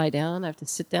 I have to lie down. I have to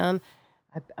sit down.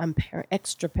 I'm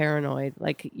extra paranoid.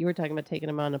 Like you were talking about taking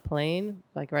them on a plane,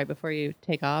 like right before you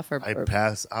take off. Or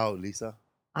pass out, Lisa.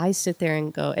 I sit there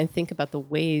and go and think about the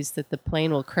ways that the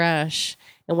plane will crash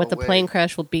and what No the way. plane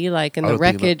crash will be like, and I the don't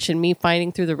think that- wreckage, and me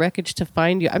fighting through the wreckage to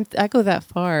find you. I go that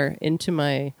far into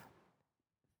my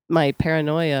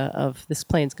paranoia of this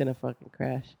plane's gonna fucking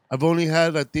crash. I've only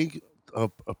had, I think, a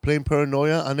plane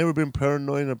paranoia. I've never been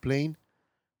paranoid in a plane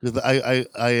because I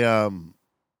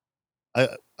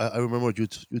remember what you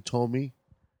told me.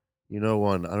 You know,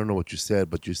 I don't know what you said,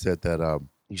 but you said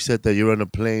that you're on a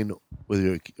plane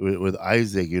with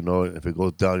Isaac. You know, if it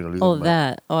goes down, you'll leave Oh, him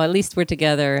that. Oh, at least we're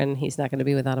together, and he's not going to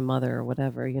be without a mother or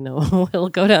whatever. You know, we'll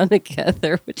go down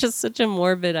together, which is such a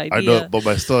morbid idea. I know, but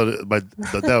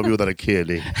the dad will be without a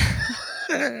kid.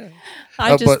 Eh?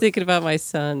 I'm just but- thinking about my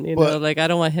son. You but- know, like I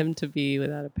don't want him to be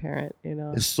without a parent. You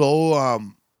know. It's so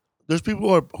there's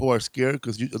people who are scared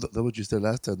because that's what you said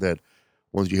last time, that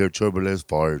once you hear turbulence,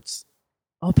 farts.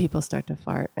 Oh, people start to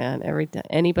fart, man. Every day,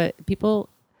 people.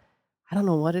 I don't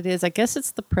know what it is. I guess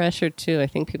it's the pressure too. I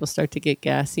think people start to get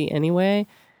gassy anyway,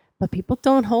 but people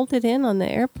don't hold it in on the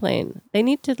airplane. They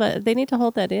need to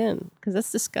hold that in because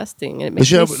that's disgusting. And it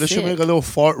They makes me should sick. make a little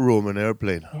fart room in an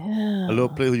airplane. Yeah. A little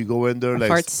place where you go in there, A like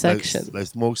fart section. like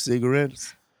smoke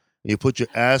cigarettes. And you put your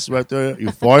ass right there. You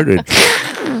farted,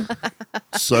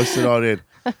 sucks it all in.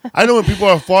 I know when people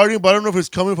are farting, but I don't know if it's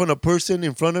coming from the person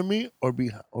in front of me or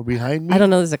behind me. I don't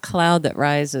know. There's a cloud that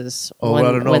rises Oh, I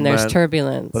don't know, when there's man.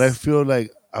 turbulence. But I feel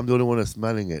like I'm the only one that's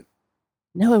smelling it.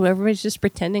 No, everybody's just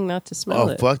pretending not to smell Oh,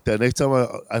 it. fuck that. Next time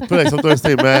I feel like sometimes I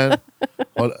say, man,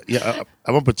 I'm going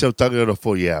to pretend I'm talking on the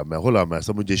phone. Yeah, man. Hold on, man.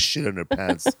 Someone just shit in their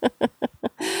pants.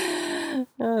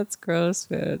 Oh, it's gross,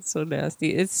 man. It's so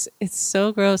nasty. It's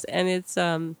so gross, and it's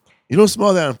You don't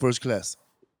smell that in first class.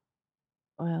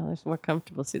 Well, there's more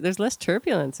comfortable seats. There's less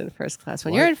turbulence in first class.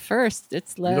 When What? you're in first,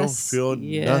 it's less. don't feel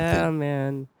nothing.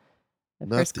 Man. In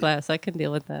first Nothing. class, I can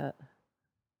deal with that.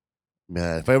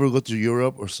 Man, if I ever go to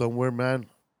Europe or somewhere, man,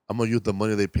 I'm gonna use the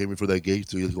money they pay me for that gauge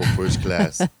to just go first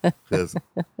class because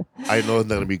I know it's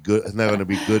not gonna be good. It's not gonna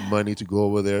be good money to go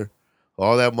over there.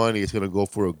 All that money is gonna go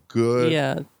for a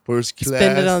good first class.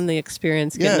 Spend it on the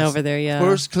experience getting over there. Yeah,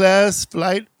 first class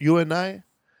flight, you and I,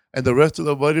 and the rest of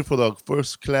the money for the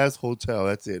first class hotel.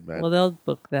 That's it, man. Well, they'll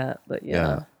book that, but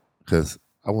because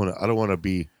I don't want to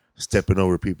be stepping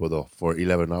over people though for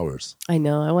 11 hours. I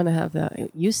know. I want to have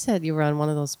that. You said you were on one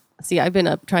of those. See, I've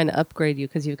been trying to upgrade you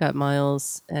because you've got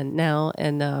miles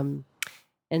and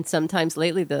sometimes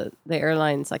lately the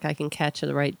airlines, like I can catch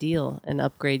the right deal and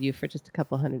upgrade you for just a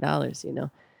couple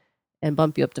 $100, and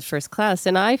bump you up to first class.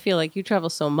 And I feel like you travel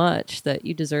so much that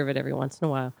you deserve it every once in a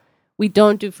while. We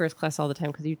don't do first class all the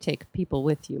time because you take people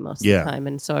with you most of the time.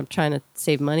 And so I'm trying to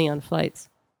save money on flights.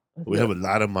 We have a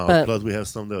lot of miles. Plus, we have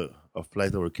some of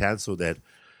flights that were canceled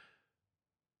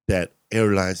that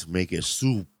airlines make it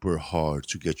super hard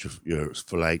to get your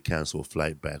flight canceled,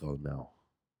 flight back on now.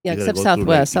 Yeah, except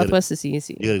Southwest. Southwest is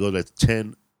easy. You got to go to like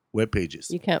 10 web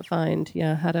pages. You can't find,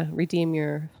 how to redeem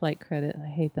your flight credit. I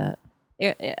hate that.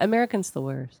 American's the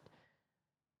worst.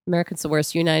 American's the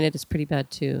worst. United is pretty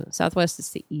bad too. Southwest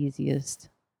is the easiest.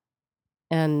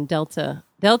 And Delta.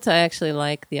 I actually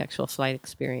like the actual flight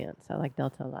experience. I like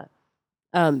Delta a lot.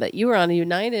 But you were on a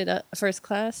United first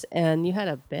class and you had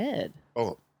a bed.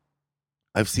 Oh,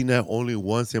 I've seen that only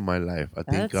once in my life. I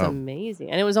think that's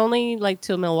amazing. And it was only like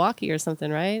to Milwaukee or something,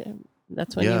 right?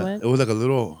 That's when you went? It was like a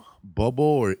little bubble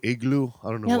or igloo. I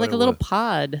don't know. Yeah, like a little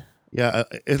pod. Yeah,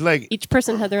 it's like each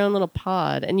person had their own little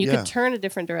pod, and you could turn a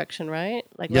different direction, right?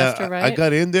 Like left or right. I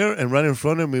got in there, and right in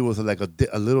front of me was like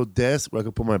a little desk where I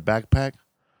could put my backpack,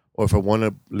 or if I want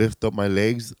to lift up my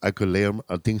legs, I could lay them.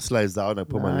 A thing slides out, and I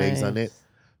put my legs on it.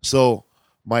 So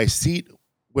my seat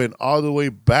went all the way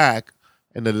back,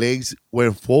 and the legs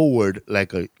went forward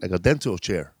like a dental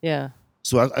chair. Yeah.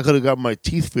 So I could have got my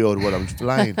teeth filled while I'm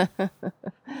flying. But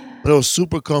it was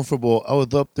super comfortable. I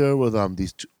was up there with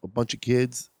a bunch of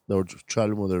kids that were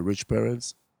traveling with their rich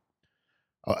parents.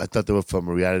 I thought they were from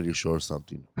a reality show or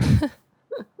something.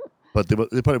 But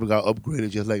they probably got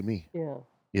upgraded just like me. Yeah.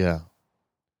 Yeah.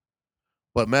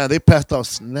 But man, they passed out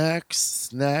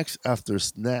snacks after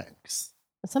snacks.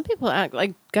 Some people act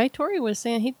like Guy Torrey was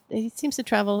saying he seems to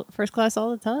travel first class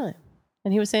all the time.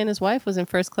 And he was saying his wife was in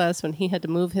first class when he had to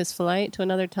move his flight to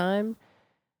another time.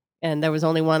 And there was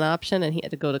only one option, and he had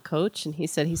to go to coach. And he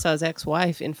said he saw his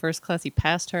ex-wife in first class. He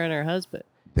passed her and her husband.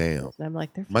 Damn. And I'm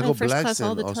like, they're Michael first class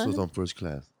all the Blackson time. also was on first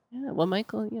class. Yeah, well,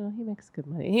 Michael, he makes good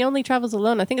money. He only travels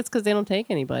alone. I think it's because they don't take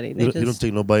anybody. He don't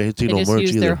take nobody. He take no merch either. They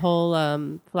just use their whole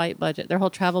flight budget, their whole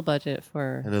travel budget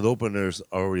for. And the openers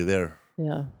are already there.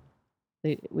 Yeah,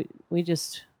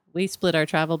 we split our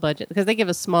travel budget because they give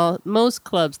us most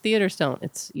clubs, theaters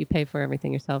don't. You pay for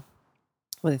everything yourself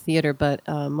with a theater, but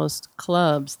most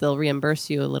clubs, they'll reimburse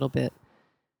you a little bit.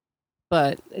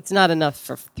 But it's not enough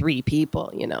for 3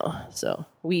 people, So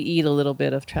we eat a little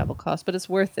bit of travel costs, but it's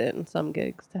worth it in some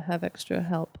gigs to have extra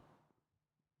help.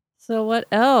 So what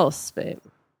else, babe?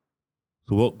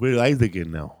 So what grade is Isaac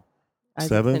in now?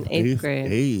 Seventh, 8th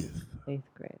grade. 8th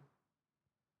grade.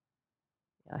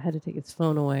 I had to take his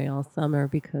phone away all summer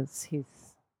because he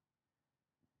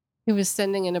was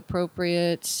sending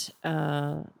inappropriate.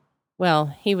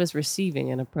 He was receiving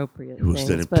inappropriate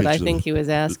things, but I think he was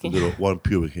asking. Little one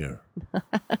pubic hair.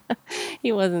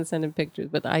 He wasn't sending pictures,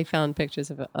 but I found pictures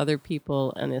of other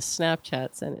people on his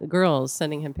Snapchats and girls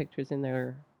sending him pictures in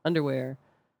their underwear.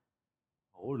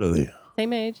 How old are they?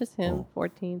 Same age as him,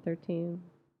 14, 13.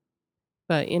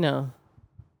 But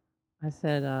I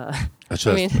said, I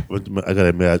gotta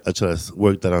admit, I tried to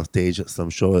work that on stage at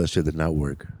some show. That shit did not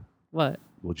work. What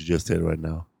you just said right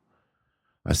now.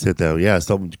 I said that,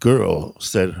 some girl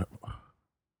said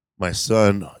my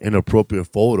son inappropriate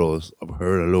photos of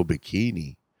her in a little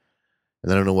bikini.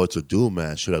 And I don't know what to do,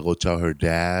 man. Should I go tell her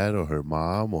dad or her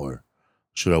mom, or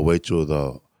should I wait till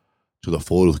the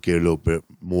photos get a little bit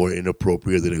more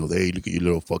inappropriate? Then they go, hey, look at your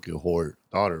little fucking whore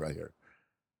daughter right here.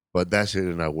 But that shit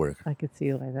did not work. I could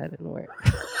see why that didn't work.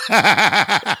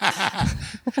 I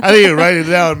didn't even write it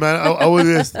down, man. I was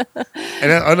just,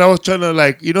 and I was trying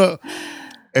to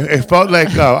it felt like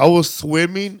I was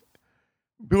swimming.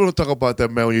 People don't talk about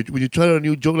that, man. When you try a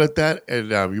new joke like that, and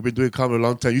you've been doing comedy a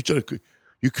long time,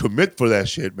 you commit for that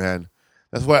shit, man.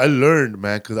 That's why I learned,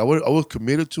 man, because I was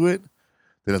committed to it.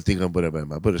 Then I think I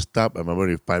better stop. I'm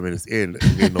already 5 minutes in.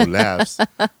 Ain't no laughs.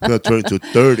 I'm gonna turn to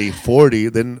 30, 40.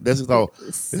 Then this is how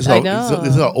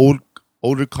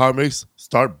older comics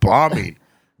start bombing.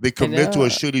 They commit to know. a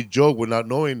shitty joke without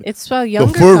knowing. It's about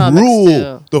younger comics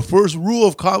too. The first rule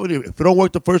of comedy: if it don't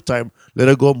work the first time, let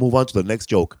it go. Move on to the next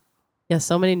joke. Yeah,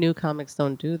 so many new comics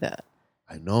don't do that.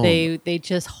 I know. They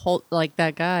just hold, like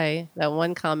that guy, that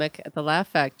one comic at the Laugh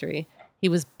Factory. He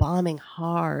was bombing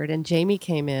hard, and Jamie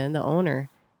came in, the owner,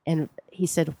 and he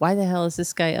said, "Why the hell is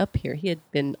this guy up here?" He had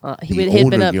been he had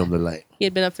been up. Gave him the light. He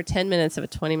had been up for 10 minutes of a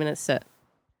 20-minute set.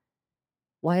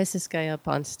 Why is this guy up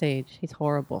on stage? He's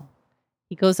horrible.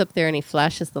 He goes up there and he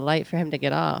flashes the light for him to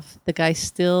get off. The guy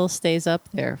still stays up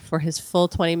there for his full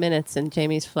 20 minutes, and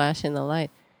Jamie's flashing the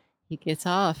light. He gets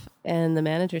off, and the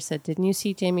manager said, "Didn't you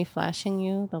see Jamie flashing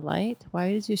you the light?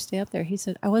 Why did you stay up there?" He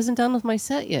said, "I wasn't done with my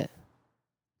set yet."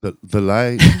 The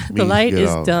light. The light is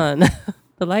off. done.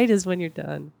 The light is when you're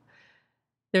done.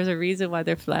 There's a reason why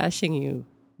they're flashing you,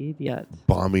 idiot.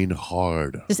 Bombing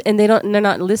hard. And they're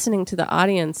not listening to the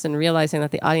audience and realizing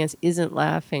that the audience isn't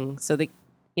laughing. So they,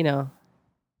 we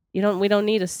don't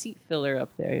need a seat filler up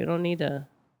there. You don't need to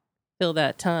fill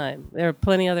that time. There are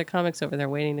plenty of other comics over there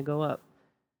waiting to go up.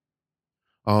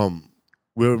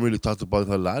 We haven't really talked about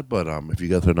it a lot, but if you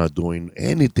guys are not doing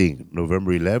anything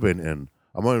November 11, and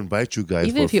I'm gonna invite you guys.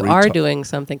 Even for if you free are doing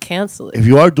something, cancel it. If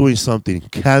you are doing something,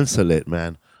 cancel it,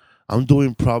 man. I'm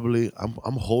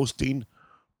hosting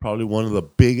probably one of the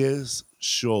biggest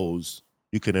shows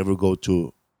you can ever go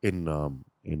to in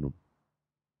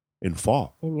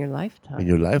fall. In your lifetime. In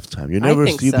your lifetime. You never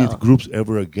think see so. these groups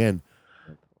ever again.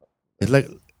 It's like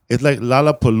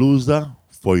Lollapalooza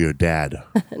for your dad.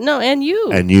 No, and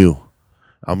you. And you.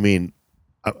 I mean,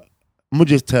 I'm going to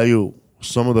just tell you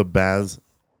some of the bands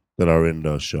that are in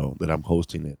the show that I'm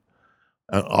hosting it.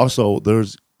 And also,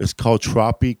 it's called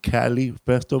Tropicali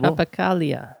Festival.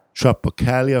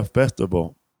 Tropicalia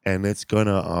Festival. And it's going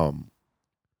to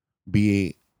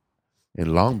be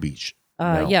in Long Beach.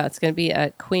 Yeah, it's going to be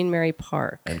at Queen Mary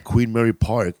Park. And Queen Mary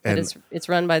Park. And it's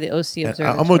run by the OC Observatory.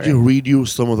 I'm going to read you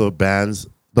some of the bands,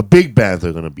 the big bands that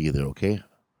are going to be there, okay?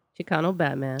 Chicano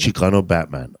Batman.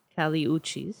 Kali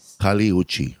Uchis.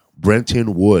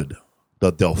 Brenton Wood.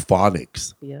 The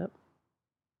Delphonics. Yep.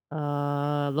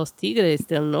 Los Tigres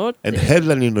del Norte. And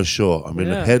headlining the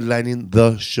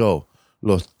show.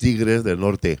 Los Tigres del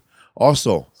Norte.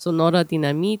 Also, Sonora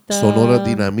Dinamita.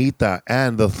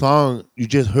 And the song you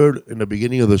just heard in the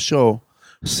beginning of the show,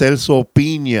 Celso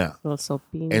Piña.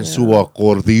 And su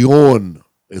acordeón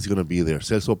is going to be there.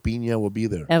 Celso Piña will be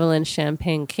there. Evelyn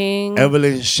Champagne King.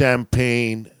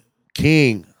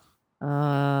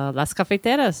 Las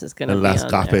Cafeteras is going to be Las on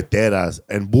Cafeteras.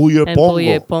 there. And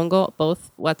Buye Pongo,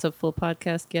 both What's Up Full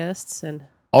podcast guests. And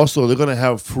also, they're going to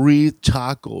have free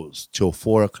tacos till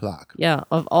 4 o'clock. Yeah,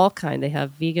 of all kind. They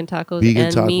have vegan tacos meat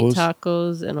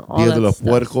tacos and all Dia that de los stuff.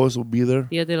 Puercos will be there.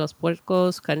 Dia de los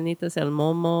Puercos, Carnitas El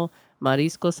Momo,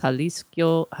 Mariscos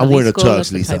Jalisco. I'm wearing a tux,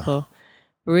 that's Lisa. typo.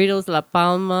 Burritos La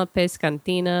Palma, Pez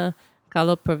Cantina,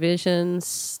 Calo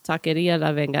Provisions, Taqueria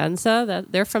La Venganza.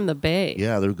 They're from the Bay.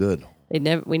 Yeah, they're good.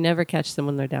 We never catch them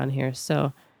when they're down here.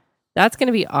 So that's going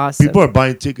to be awesome. People are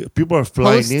buying tickets. People are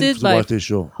flying in to watch this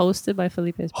show. Hosted by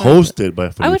Felipe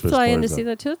Esparza. I would fly in to see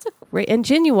that too. It's a great, and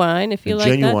Genuine, if you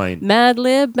like Genuine. that.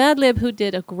 Madlib, who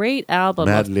did a great album.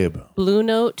 Madlib. Blue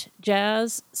Note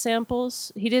jazz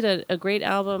samples. He did a great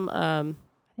album. I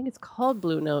think it's called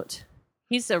Blue Note.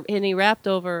 And he rapped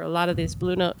over a lot of these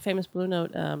famous Blue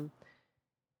Note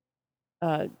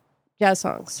jazz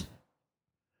songs.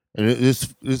 And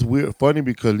it's weird, funny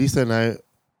because Lisa and I,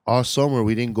 all summer,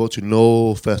 we didn't go to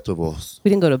no festivals. We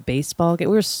didn't go to baseball game.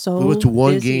 We were so We went to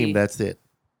one busy. game. That's it.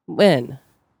 When?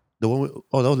 The one.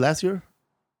 That was last year.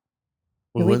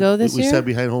 Did we go this we year? sat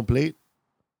behind home plate.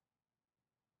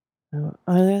 Oh,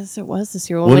 yes, it was this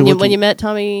year. When When you met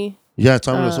Tommy. Yeah,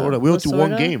 Tommy Lasorda. We went to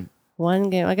one game. One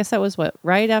game. I guess that was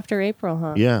right after April,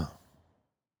 huh? Yeah.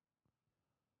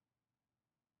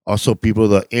 Also, people,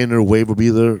 the Inner Wave will be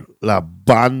there. La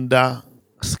Banda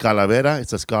Scalavera.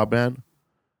 It's a ska band.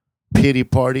 Pity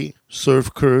Party.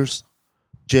 Surf Curse.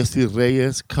 Jesse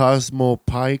Reyes. Cosmo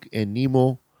Pike. And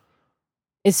Nemo.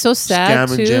 It's so sad, Scam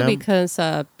and too, Jam. because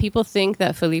people think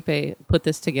that Felipe put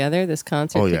this together, this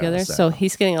concert together. sad. So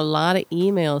he's getting a lot of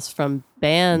emails from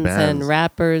bands and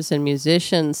rappers and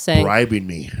musicians saying, bribing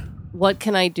me. What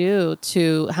can I do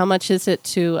how much is it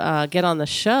to get on the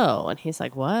show? And he's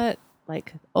like, what?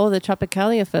 Like, the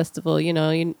Tropicalia Festival,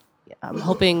 I'm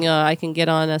hoping I can get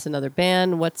on as another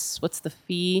band. What's the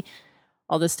fee?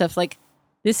 All this stuff. Like,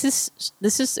 this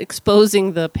is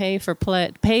exposing the pay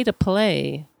to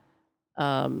play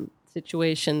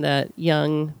situation that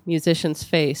young musicians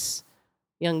face,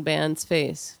 young bands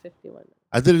face. 51.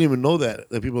 I didn't even know that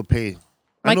people pay.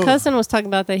 My cousin was talking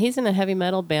about that. He's in a heavy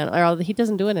metal band. Or he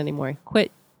doesn't do it anymore. He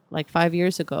quit like 5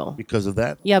 years ago. Because of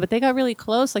that? Yeah, but they got really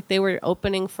close. Like they were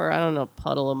opening for, I don't know,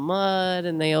 Puddle of Mud,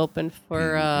 and they opened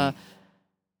for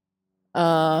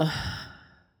some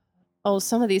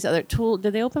of these other Tool.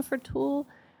 Did they open for Tool?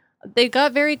 They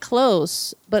got very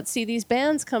close, but see, these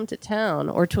bands come to town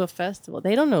or to a festival.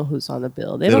 They don't know who's on the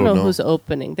bill. They don't know who's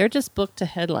opening. They're just booked to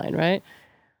headline, right?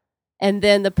 And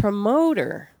then the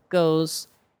promoter goes,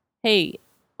 hey,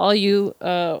 all you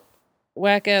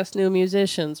whack-ass new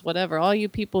musicians, whatever, all you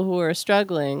people who are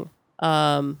struggling,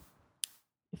 if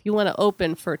you want to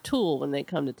open for Tool when they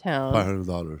come to town,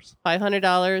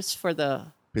 $500 for the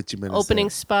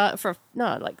opening spot for,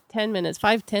 like 10 minutes,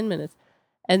 10 minutes.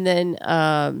 And then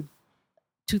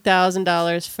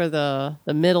 $2,000 for the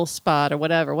middle spot or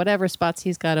whatever spots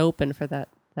he's got open for that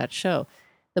show.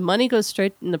 The money goes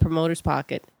straight in the promoter's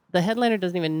pocket. The headliner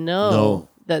doesn't even know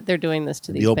that they're doing this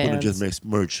to these bands. The opener just makes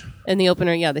merch. And the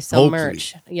opener, they sell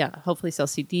merch. Yeah, hopefully sell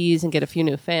CDs and get a few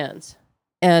new fans.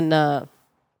 And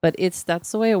but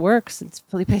that's the way it works. It's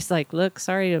Felipe's like, look,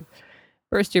 sorry to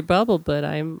burst your bubble, but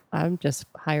I'm just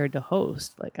hired to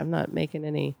host. Like I'm not making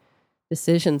any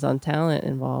decisions on talent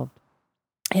involved.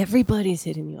 Everybody's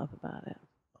hitting you up about it.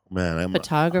 Man,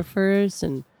 photographers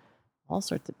and all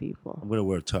sorts of people. I'm gonna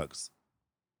wear tux.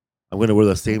 I'm gonna wear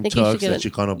the same tux that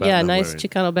Chicano Batman. Yeah, nice wearing.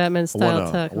 Chicano Batman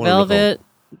style tux. Velvet,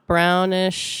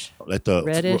 brownish, like the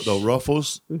reddish, the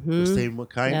ruffles, the same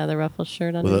kind. Yeah, the ruffle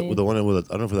shirt underneath. With the one with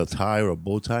I don't know if it's a tie or a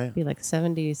bow tie. It'd be like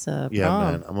 70s. Yeah,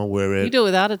 prom. man, I'm gonna wear it. You do it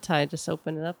without a tie, just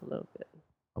open it up a little bit.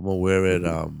 I'm gonna wear it.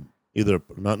 Either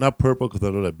not purple because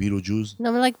I know that Beetlejuice.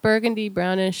 No, like burgundy,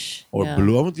 brownish, or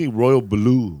blue. I'm gonna think royal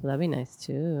blue. That'd be nice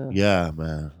too. Yeah,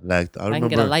 man. Like I remember. I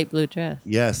can get a light blue dress.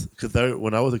 Yes, because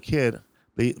when I was a kid,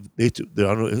 they I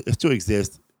don't know, it still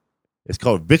exists. It's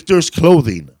called Victor's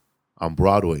Clothing on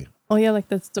Broadway. Oh yeah, like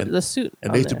the suit.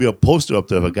 And there used to be a poster up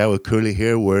there of a guy with curly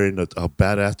hair wearing a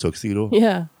badass tuxedo.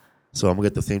 Yeah. So I'm gonna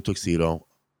get the same tuxedo.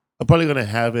 I'm probably gonna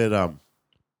have it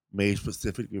made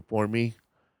specifically for me.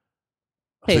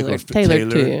 Tailored to you,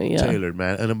 yeah. Tailored,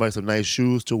 man. And then buy some nice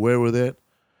shoes to wear with it.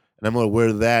 And I'm going to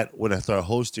wear that when I start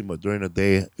hosting, but during the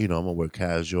day, I'm going to wear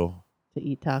casual. To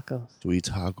eat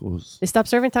tacos. They stop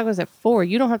serving tacos at 4.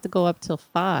 You don't have to go up till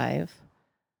 5.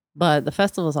 But the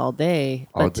festival's all day.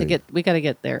 We got to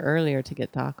get there earlier to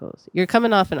get tacos. You're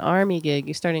coming off an Army gig.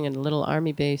 You're starting a little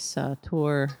Army base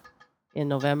tour in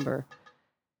November.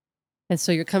 And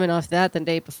so you're coming off that the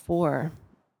day before.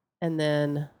 And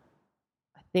then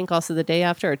I think also the day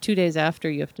after or 2 days after,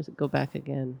 you have to go back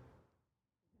again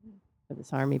for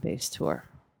this Army base tour.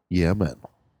 Yeah, man.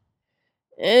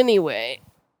 Anyway,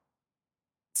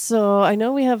 so I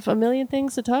know we have a million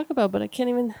things to talk about, but I can't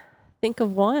even think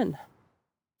of one.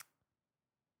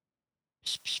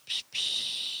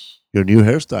 Your new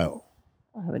hairstyle.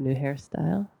 I have a new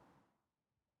hairstyle.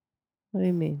 What do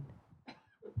you mean?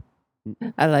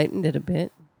 I lightened it a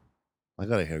bit. I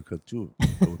got a haircut too,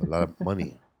 with a lot of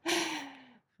money.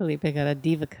 Felipe got a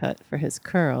diva cut for his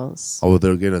curls. Oh,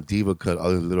 they're getting a diva cut. All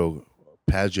the little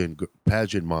pageant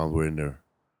moms were in there,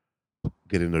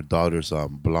 getting their daughters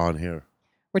blonde hair.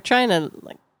 We're trying to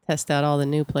test out all the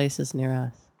new places near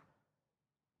us.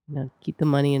 Keep the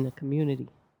money in the community.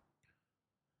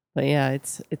 But yeah,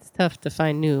 it's tough to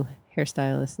find new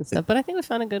hairstylists and stuff. But I think we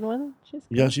found a good one. She's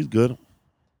good.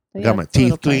 I got my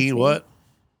teeth clean. What?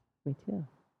 Me too.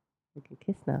 We can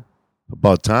kiss now.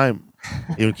 About time.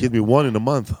 You kissed me one in a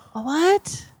month.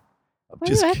 What? Why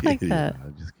do you act like that?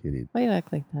 I'm just kidding. Why you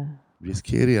act like that? I'm just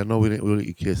kidding. I know we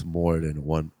didn't kiss more than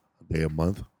one day a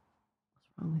month. What's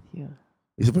wrong with you?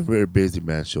 He's been very busy,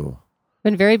 man. So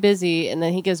been very busy, and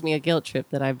then he gives me a guilt trip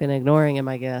that I've been ignoring him,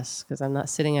 I guess, because I'm not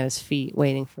sitting at his feet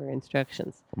waiting for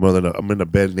instructions. I'm in the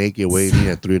bed naked waiting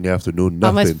at 3 PM. Nothing. How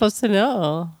am I supposed to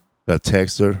know? I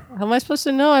text her. How am I supposed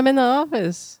to know? I'm in the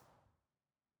office.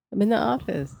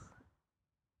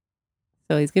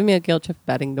 So he's giving me a guilt trip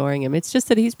about ignoring him. It's just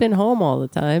that he's been home all the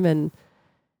time, and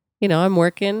I'm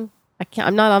working.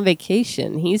 I'm not on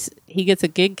vacation. He gets a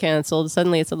gig canceled.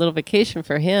 Suddenly, it's a little vacation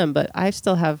for him, but I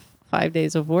still have 5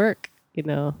 days of work.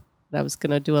 I was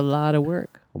gonna do a lot of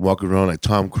work. I'm walking around like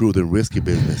Tom Cruise in Risky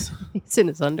Business. He's in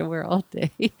his underwear all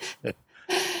day,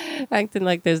 acting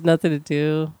like there's nothing to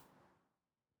do.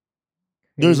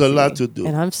 There's a lot to do.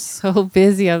 And I'm so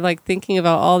busy. I'm thinking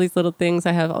about all these little things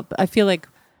I have. I feel like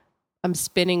I'm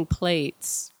spinning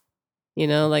plates,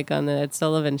 like on the Ed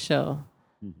Sullivan Show.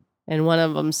 Mm-hmm. And one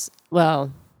of them's,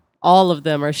 all of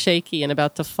them are shaky and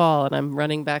about to fall. And I'm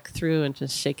running back through and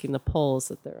just shaking the poles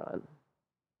that they're on.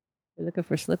 You looking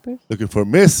for slippers? Looking for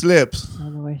Miss Slips. I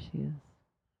don't know where she is.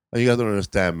 You guys don't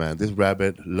understand, man. This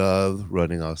rabbit loves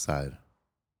running outside.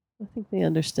 I think they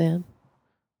understand.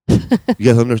 You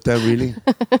guys understand, really?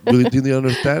 Do they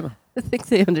understand? I think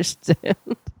they understand.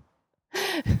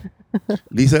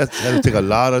 Lisa had to take a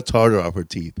lot of tartar off her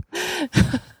teeth.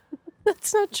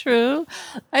 That's not true.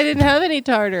 I didn't have any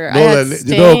tartar. No, I had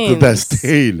stains. that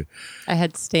stain. I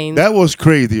had stains. That was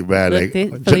crazy, man. Look,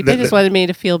 Felipe just wanted me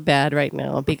to feel bad right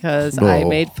now because I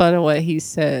made fun of what he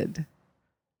said.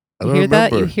 You hear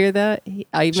that? You hear that?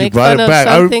 I make fun of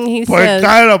something he said. I'm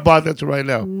kind about that right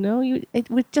now. No, it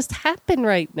would just happen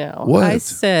right now. What? I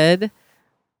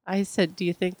said, do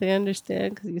you think they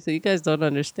understand? Because you said, you guys don't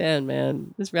understand,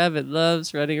 man. This rabbit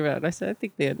loves running around. I said, I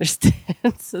think they understand.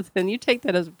 So then you take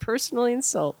that as a personal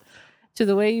insult to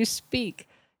the way you speak.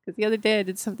 Because the other day I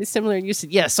did something similar and you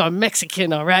said, yes, I'm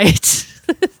Mexican, all right.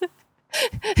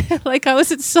 Like I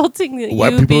was insulting you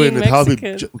White people being in the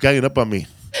Mexican. house be ganging up on me.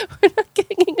 We're not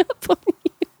ganging up on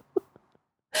you.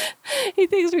 He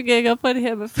thinks we're ganging up on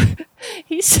him.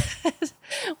 He said,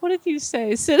 what did you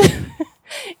say?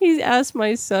 He asked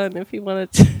my son if he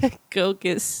wanted to go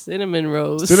get cinnamon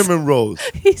rolls. Cinnamon rolls.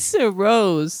 He said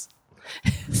rose.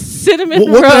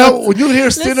 Cinnamon what rolls. The hell? When you hear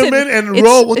cinnamon and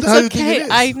roll, what the hell do you think it is?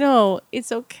 I know.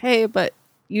 It's okay, but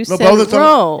you said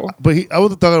roll. I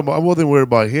wasn't talking about, I wasn't worried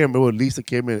about him, but when Lisa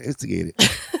came in and instigated.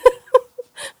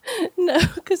 No,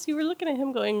 because you were looking at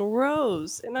him going,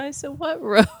 rose. And I said, what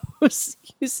rose?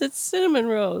 You said cinnamon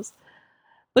rolls.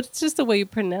 But it's just the way you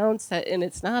pronounce that, and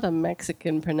it's not a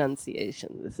Mexican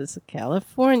pronunciation. This is a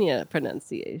California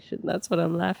pronunciation. That's what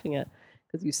I'm laughing at,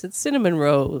 because you said cinnamon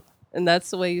roll, and that's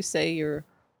the way you say your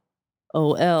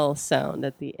OL sound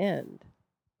at the end.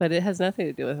 But it has nothing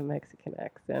to do with a Mexican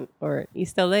accent, or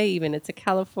East LA even. It's a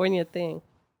California thing.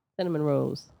 Cinnamon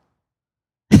rolls.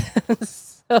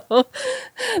 So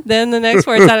then the next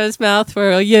words out of his mouth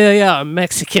were, yeah, I'm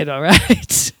Mexican, all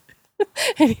right.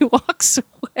 And he walks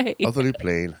away. I thought he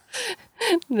played.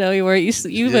 No, you weren't.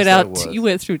 You Yes, went I out. was. You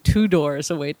went through 2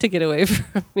 doors away to get away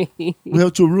from me. We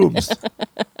have 2 rooms.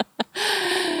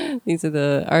 These are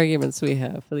the arguments we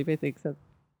have. Felipe thinks I'm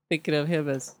thinking of him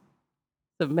as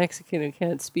the Mexican who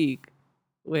can't speak,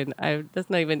 when that's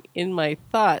not even in my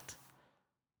thought.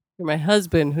 You're my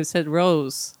husband who said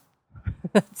rose.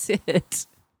 That's it.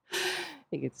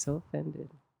 He gets so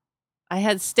offended. I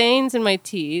had stains in my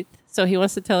teeth, so he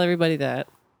wants to tell everybody that.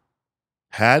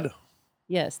 Had?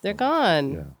 Yes, they're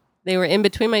gone. Yeah. They were in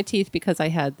between my teeth because I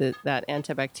had that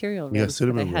antibacterial. Yeah, rinse,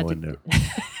 cinnamon roll in there.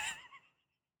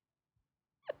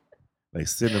 Like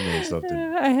cinnamon or something.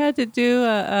 I had to do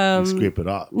You scrape it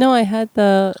off. No, I had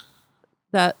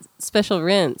that special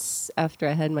rinse after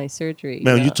I had my surgery.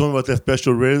 Man, when you told me about that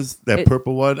special rinse, that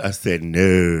purple one, I said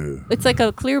no. It's like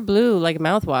a clear blue, like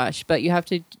mouthwash, but you have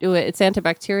to do it. It's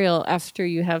antibacterial after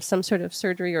you have some sort of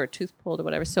surgery or a tooth pulled or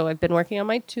whatever. So I've been working on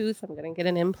my tooth. I'm going to get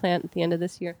an implant at the end of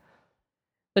this year.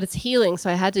 But it's healing, so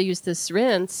I had to use this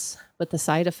rinse. But the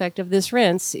side effect of this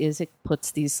rinse is it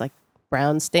puts these like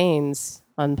brown stains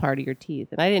on part of your teeth.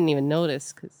 And I didn't even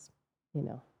notice because,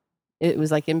 it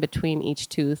was like in between each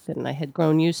tooth, and I had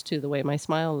grown used to the way my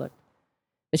smile looked.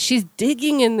 But she's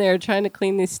digging in there trying to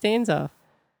clean these stains off.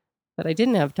 But I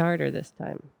didn't have tartar this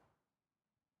time.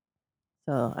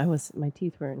 So my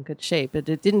teeth were in good shape. But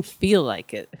it didn't feel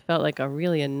like it. It felt like a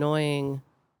really annoying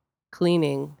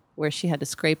cleaning where she had to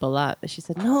scrape a lot. But she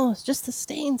said, no, it's just the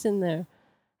stains in there.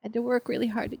 I had to work really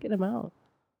hard to get them out.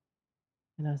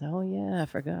 And I was like, oh yeah, I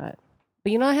forgot.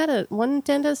 But I had one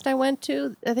dentist I went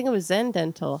to, I think it was Zen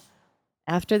Dental.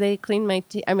 After they cleaned my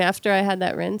teeth, after I had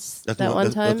that rinse one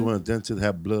time. That's the one that dentists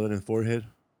have blood in the forehead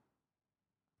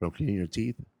from cleaning your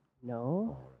teeth?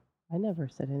 No, I never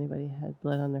said anybody had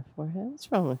blood on their forehead. What's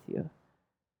wrong with you?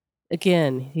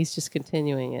 Again, he's just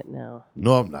continuing it now.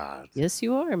 No, I'm not. Yes,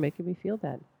 you are making me feel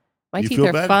bad. My You teeth feel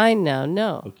are bad? fine now.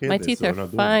 No, Okay, my then, teeth so are we're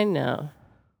not doing fine now.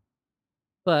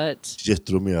 But She just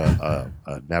threw me a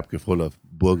napkin full of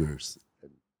boogers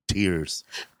and tears.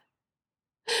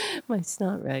 my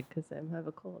snot red because I have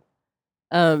a cold.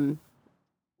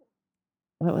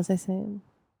 What was I saying?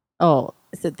 Oh,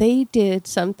 so they did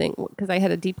something because I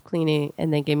had a deep cleaning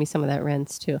and they gave me some of that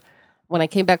rinse too. When I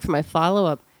came back for my follow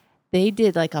up, they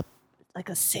did like a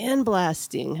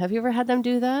sandblasting. Have you ever had them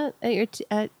do that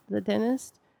at the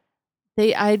dentist?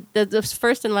 The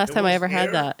first and last time I ever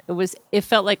had that, it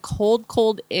felt like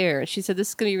cold air. She said, this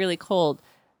is going to be really cold.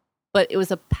 But it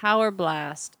was a power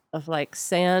blast of like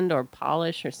sand or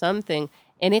polish or something.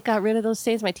 And it got rid of those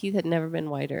stains. My teeth had never been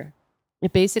whiter.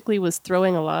 It basically was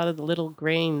throwing a lot of the little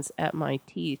grains at my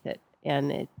teeth.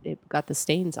 And it got the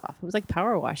stains off. It was like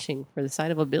power washing for the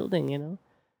side of a building,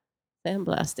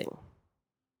 Sandblasting.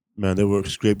 Man, they were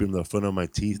scraping the front of my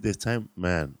teeth this time.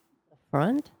 Man. The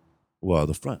front? Well,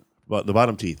 the front. Well, the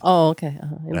bottom teeth. Oh, okay.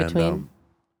 In between?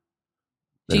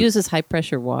 She uses high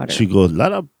pressure water. She goes, a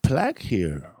lot of plaque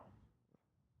here.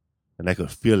 And I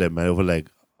could feel it, man. It was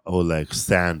like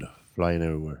sand flying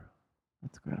everywhere.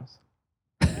 That's gross.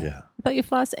 Yeah. I thought you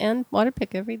floss and water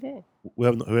pick every day. We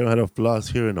haven't had a floss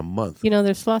here in a month. You know,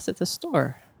 there's floss at the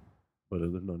store. But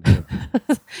there's none here.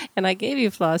 And I gave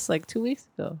you floss like 2 weeks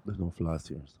ago. There's no floss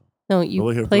here. So. No,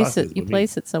 you place it. You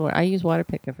place it somewhere. I use water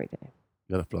pick every day.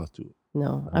 You got a floss too.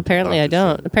 No, apparently I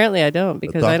don't. Apparently I don't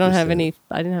because I don't have any.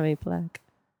 I didn't have any plaque.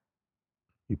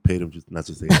 You paid him just not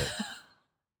to say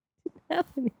that.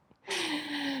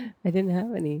 I didn't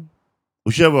have any.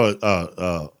 We should have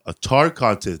a tar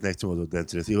contest next to us with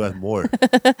dentist. He has more.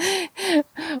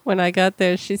 When I got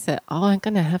there, she said, "Oh, I'm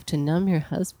gonna have to numb your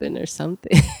husband or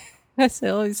something." I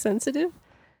said, "Oh, he's sensitive."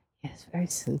 Yes, very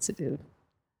sensitive.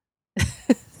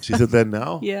 She said that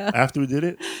now. Yeah. After we did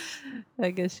it.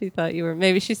 I guess she thought you were.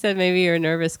 Maybe she said maybe you were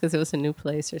nervous because it was a new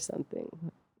place or something.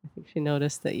 I think she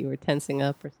noticed that you were tensing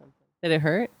up or something. Did it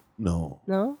hurt? No.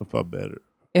 No. I felt better.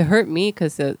 It hurt me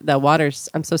because the water's.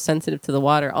 I'm so sensitive to the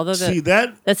water. Although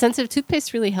that sensitive toothpaste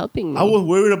is really helping me. I was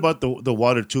worried about the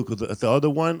water too because the other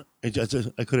one, I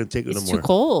couldn't take it it's anymore. Too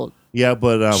cold. Yeah,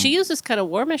 but she uses kind of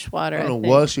warmish water. I don't know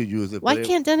what she uses. Why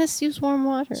can't dentists use warm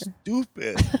water?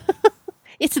 Stupid.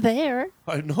 It's there.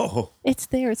 I know. It's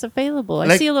there. It's available.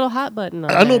 I see a little hot button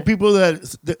on I know there. people that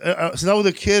since I was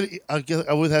a kid, I guess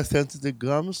I always had sensitive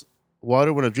gums.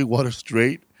 Water, when I drink water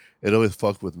straight, it always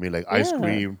fucks with me, like ice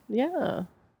cream. Yeah.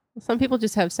 Some people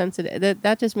just have sensitive.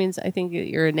 That just means I think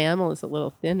your enamel is a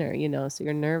little thinner, so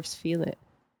your nerves feel it.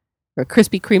 Or a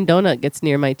Krispy Kreme donut gets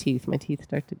near my teeth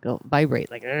start to vibrate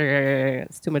like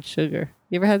it's too much sugar.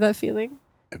 You ever had that feeling?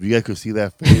 If you guys could see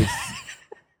that face,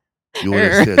 you would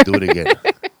have said, "Do it again."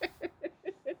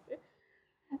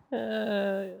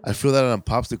 I feel that on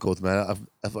popsicles, man.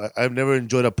 I've never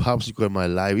enjoyed a popsicle in my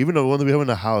life, even the one that we have in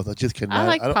the house. I just cannot.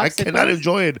 I cannot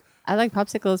enjoy it. I like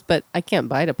popsicles, but I can't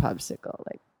bite a popsicle.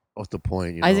 Like, what's the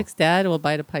point? Isaac's dad will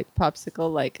bite a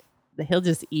popsicle, like he'll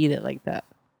just eat it like that,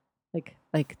 like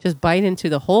just bite into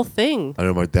the whole thing. I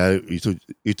know my dad used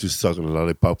to suck on a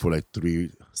lollipop for like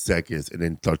 3 seconds and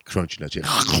then start crunching that shit.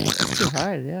 It's too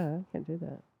hard. Yeah, I can't do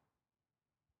that.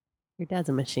 Your dad's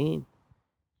a machine.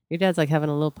 Your dad's like having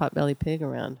a little potbelly pig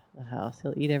around the house.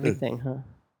 He'll eat everything, huh?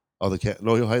 All the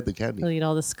no, he'll hide the candy. He'll eat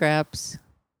all the scraps.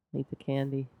 Eat the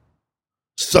candy.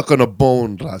 Suck on a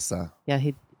bone, raza. Yeah,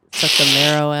 he'd suck the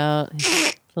marrow out.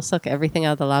 He'll suck everything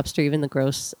out of the lobster, even the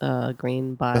gross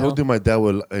green bile. I don't think my dad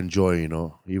will enjoy,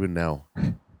 even now,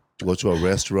 to go to a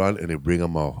restaurant and they bring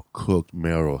him a cooked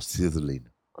marrow sizzling.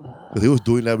 Because he was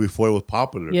doing that before it was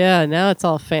popular. Yeah, now it's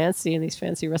all fancy in these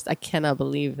fancy restaurants. I cannot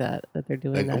believe that they're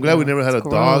doing that. I'm glad we never had it's a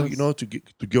gross. dog, to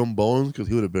give him bones, because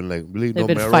he would have been like, really, They've no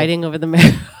been marrow. fighting over the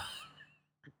marrow.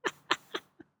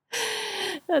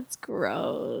 That's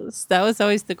gross. That was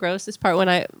always the grossest part.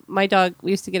 When my dog,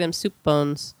 we used to get him soup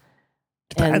bones.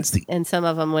 Fancy. And some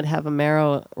of them would have a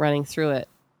marrow running through it.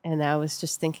 And I was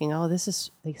just thinking,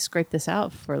 they scrape this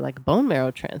out for like bone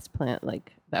marrow transplant.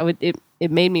 Like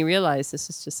it made me realize this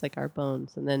is just like our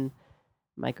bones. And then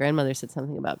my grandmother said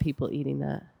something about people eating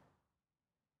that.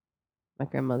 My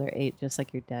grandmother ate just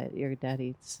like your dad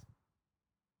eats.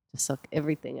 Just suck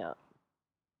everything out.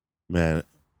 Man,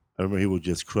 I remember he would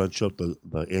just crunch up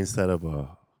the inside of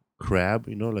a crab,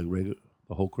 like regular,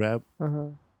 the whole crab. Uh-huh.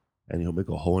 And he'll make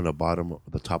a hole in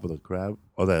the top of the crab,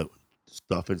 all that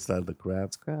stuff inside of the crab.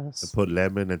 It's gross. And put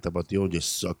lemon and tapatio and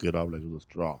just suck it up like it was a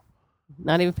straw.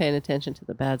 Not even paying attention to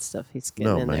the bad stuff he's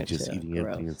getting in there. No, man, just too. eating Gross.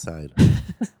 everything inside.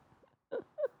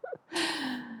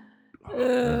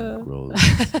 Gross.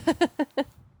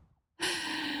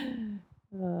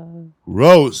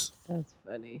 Gross. That's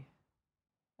funny.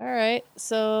 All right,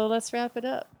 so let's wrap it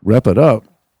up. Wrap it up.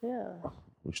 Yeah.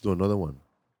 We should do another one.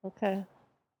 Okay.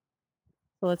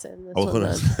 So let's end this I was one.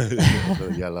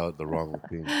 gonna yell out the wrong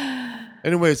thing.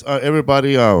 Anyways,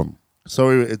 everybody,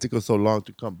 sorry it took us so long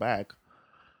to come back,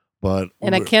 but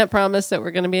I can't promise that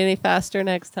we're going to be any faster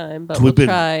next time, but we'll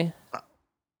try.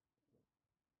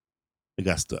 It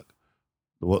got stuck.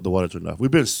 The water turned off. We've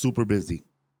been super busy.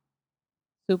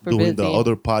 Doing the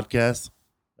other podcast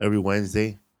every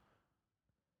Wednesday.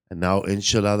 And now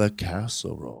Enchilada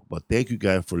Casserole. But thank you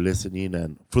guys for listening.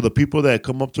 And for the people that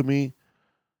come up to me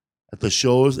at the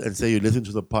shows and say you listen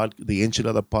to the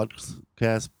Enchilada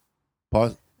podcast.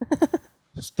 Because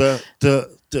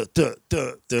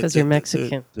you're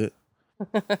Mexican.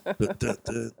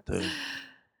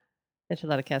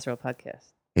 Enchilada Casserole podcast.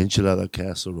 Enchilada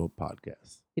Casserole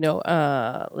podcast.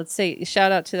 Let's say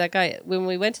shout out to that guy. When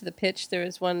we went to the pitch, there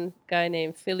was one guy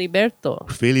named Filiberto.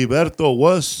 Filiberto,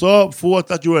 what's up, fool? I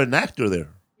thought you were an actor there.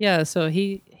 Yeah, so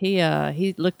he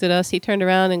looked at us. He turned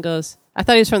around and goes, I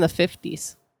thought he was from the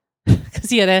 50s because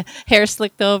he had a hair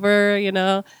slicked over,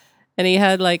 and he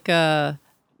had like a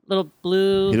little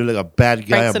blue He looked like a bad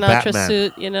guy Frank on Sinatra Batman.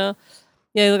 suit, Yeah,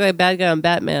 he looked like a bad guy on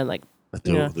Batman, like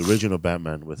The original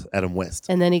Batman with Adam West.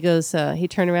 And then he goes, he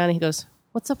turned around and he goes,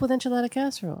 "What's up with enchilada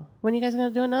casserole? When are you guys going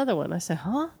to do another one?" I said,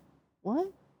 "Huh? What?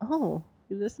 Oh,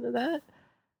 you listen to that?"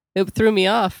 It threw me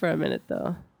off for a minute,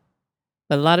 though.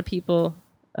 But a lot of people,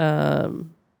 let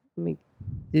me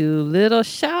do little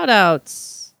shout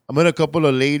outs. I met a couple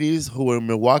of ladies who were in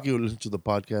Milwaukee who listened to the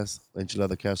podcast,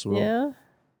 Enchilada Casserole. Yeah.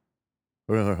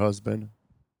 Her and her husband.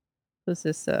 Who's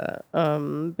this?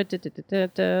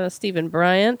 Stephen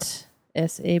Bryant,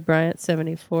 S.A. Bryant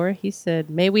 74. He said,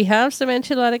 "May we have some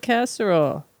enchilada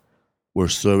casserole?" We're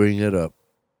serving it up.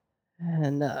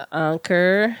 And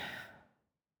Anchor,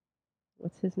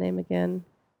 what's his name again?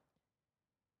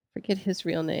 Forget his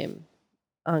real name.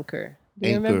 Anchor. Do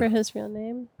you remember his real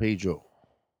name? Pedro.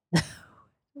 I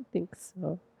don't think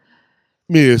so.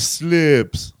 Miss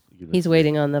Slips. He's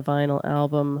waiting on the vinyl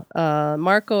album.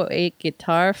 Marco 8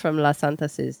 Guitar from La Santa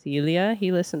Cecilia.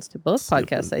 He listens to both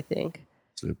podcasts, I think.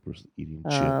 Slippers eating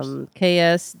chips.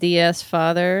 KSDS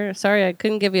Father. Sorry, I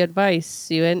couldn't give you advice.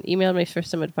 You emailed me for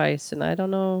some advice, and I don't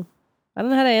know how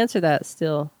to answer that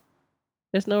still.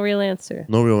 There's no real answer.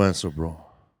 No real answer, bro.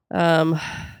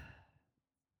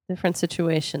 Different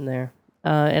situation there.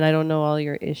 And I don't know all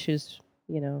your issues,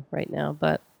 right now.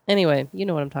 But anyway, you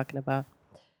know what I'm talking about.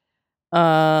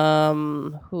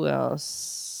 Who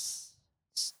else?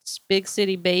 Big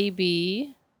City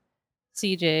Baby.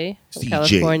 CJ from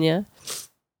California.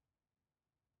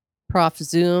 Prof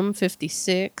Zoom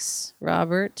 56.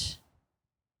 Robert.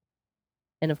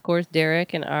 And of course,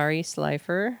 Derek and Ari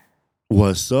Slifer.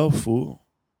 What's up, fool?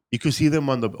 You could see them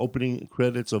on the opening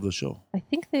credits of the show. I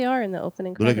think they are in the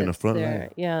opening They're credits. like in the front there. line.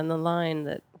 Yeah, in the line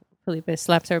that Felipe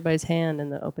slaps everybody's hand in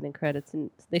the opening credits. And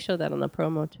they show that on the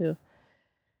promo, too.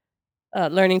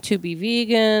 Learning to be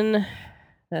vegan.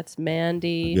 That's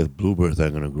Mandy. I guess bluebirds are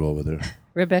going to grow over there.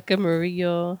 Rebecca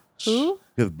Murillo. Who?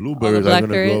 I guess blueberries are going to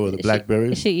grow over the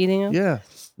blackberries. Is she eating them? Yeah.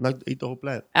 Not eat the whole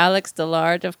plant. Alex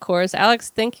DeLarge, of course. Alex,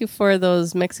 thank you for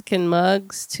those Mexican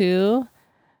mugs, too.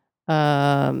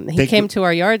 He came to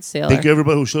our yard sale. Thank you,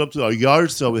 everybody who showed up to our yard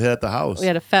sale we had at the house. We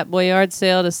had a Fat Boy yard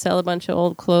sale to sell a bunch of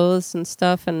old clothes and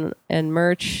stuff and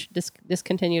merch,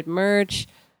 discontinued merch.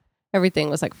 Everything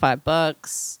was like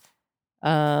 $5.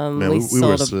 Man, we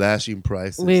were slashing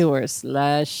prices. We were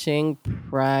slashing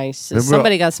prices. Remember,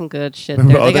 Somebody got some good shit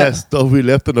remember there. all that stuff we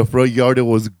left in the front yard? It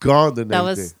was gone the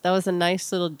next day. That was a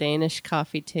nice little Danish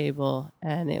coffee table,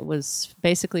 and it was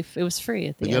basically free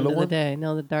at the end of the day.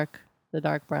 No, the dark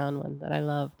brown one that I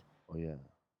loved. Oh yeah.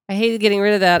 I hated getting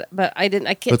rid of that, but I didn't.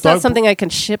 It's not something I can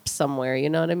ship somewhere. You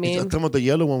know what I mean? I'm talking about the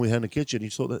yellow one we had in the kitchen. You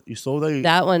sold that.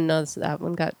 That one, no, that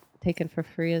one got taken for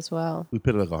free as well. We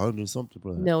paid like $100 something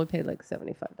for that. No, we paid like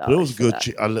 $75. But it was good.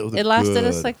 It lasted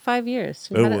us like 5 years.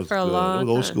 We had it for a long time.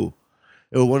 It was old school.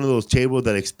 It was one of those tables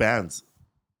that expands.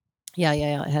 Yeah.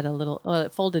 It had a little. Oh,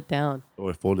 it folded down. Oh,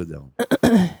 it folded down.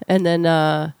 And then,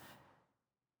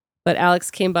 but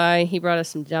Alex came by. He brought us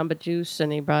some Jamba Juice,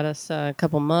 and he brought us a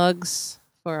couple mugs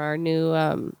for our new.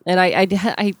 And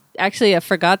I actually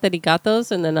forgot that he got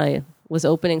those, and then I was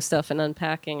opening stuff and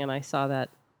unpacking, and I saw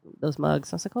those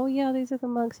mugs. I was like, oh yeah, these are the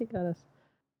mugs he got us.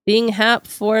 Being hap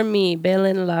for me,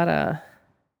 Belen Lara.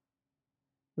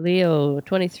 Leo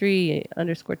 23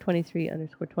 _ 23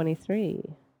 _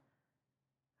 23.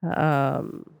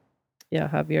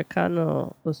 Javier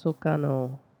Cano,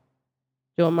 Usukano.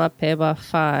 Joma Peba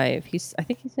 5. I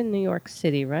think he's in New York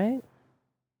City, right?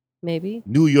 Maybe.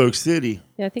 New York City.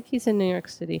 Yeah, I think he's in New York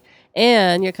City.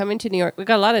 And you're coming to New York. We've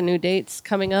got a lot of new dates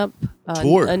coming up.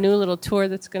 Tour. A new little tour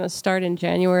that's going to start in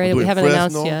January that we haven't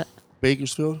announced yet.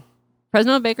 Bakersfield?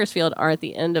 Fresno and Bakersfield are at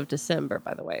the end of December,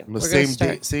 by the way. On the same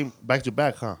day, same back to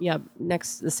back, huh? Yeah,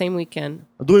 the same weekend.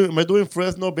 Am I doing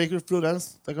Fresno, Bakersfield, and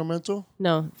Sacramento?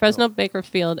 No, Fresno,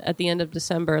 Bakersfield at the end of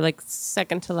December, like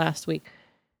second to last week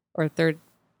or third.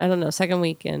 I don't know, second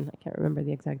weekend. I can't remember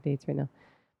the exact dates right now.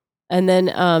 And then,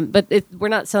 but we're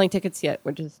not selling tickets yet.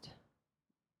 We're just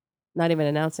not even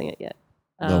announcing it yet.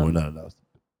 No, we're not announcing.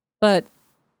 But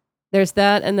there's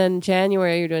that, and then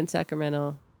January you're doing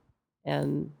Sacramento,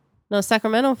 and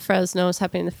Sacramento, Fresno is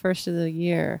happening the first of the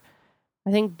year.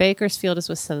 I think Bakersfield is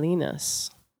with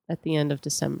Salinas at the end of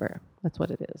December. That's what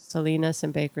it is. Salinas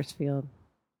and Bakersfield,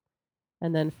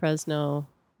 and then Fresno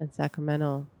and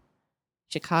Sacramento,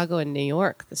 Chicago and New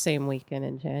York the same weekend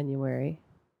in January.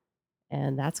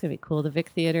 And that's going to be cool. The Vic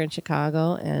Theater in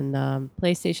Chicago and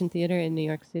PlayStation Theater in New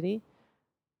York City.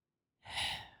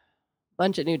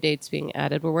 bunch of new dates being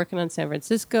added. We're working on San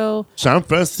Francisco. San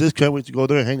Francisco, can't wait to go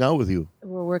there and hang out with you.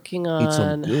 We're working Eat some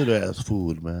on. good ass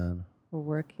food, man. We're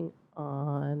working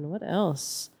on what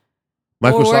else?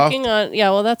 Microsoft. We're working on. Yeah,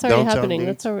 well, that's already Downtown happening.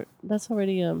 dates. That's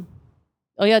already.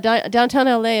 Oh yeah, downtown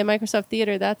LA at Microsoft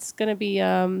Theater. That's going to be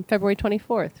February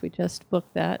 24th. We just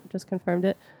booked that. Just confirmed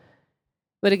it.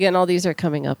 But again, all these are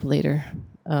coming up later.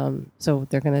 So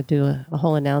they're going to do a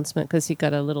whole announcement because he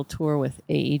got a little tour with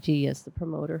AEG as the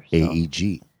promoter. So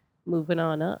AEG. moving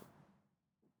on up,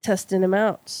 testing him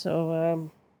out.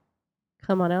 So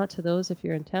come on out to those if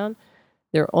you're in town.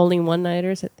 They're only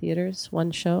one-nighters at theaters,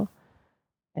 one show.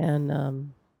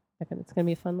 And it's going to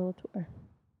be a fun little tour.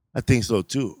 I think so,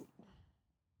 too.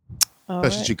 All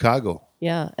Especially right. Chicago.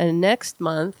 Yeah. And next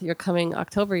month,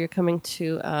 October, you're coming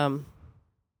to,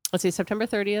 let's see, September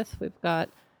 30th.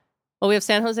 We have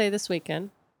San Jose next weekend.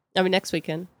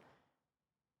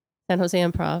 San Jose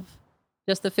Improv.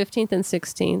 Just the 15th and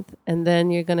 16th. And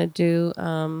then you're going to do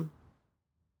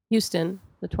Houston,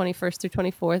 the 21st through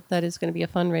 24th. That is going to be a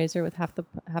fundraiser with half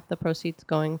the proceeds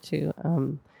going to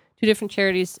two different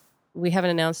charities. We haven't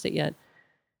announced it yet,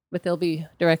 but they'll be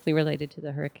directly related to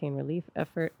the hurricane relief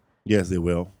effort. Yes, they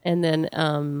will. And then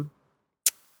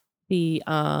the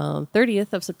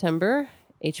 30th of September,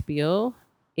 HBO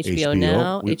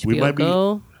Now, We might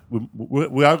Go.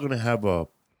 we are going to have a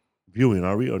viewing,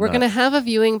 are we? Or We're not? going to have a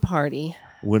viewing party.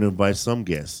 We're going to invite some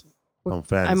guests, some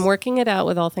fans. I'm working it out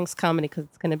with All Things Comedy because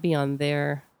it's going to be on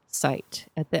their site,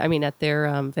 at their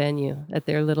venue, at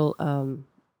their little,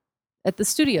 at the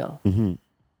studio. Mm-hmm.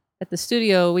 At the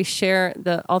studio, we share,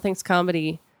 the All Things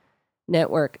Comedy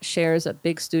Network shares a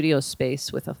big studio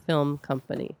space with a film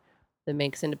company that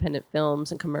makes independent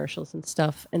films and commercials and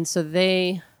stuff. And so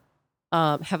they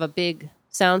have a big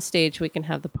sound stage we can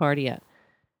have the party at.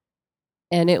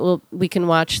 And we can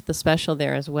watch the special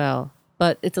there as well.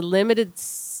 But it's a limited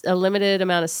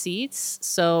amount of seats,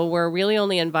 so we're really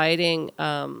only inviting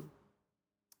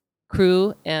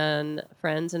crew and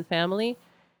friends and family.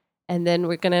 And then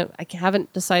I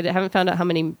haven't found out how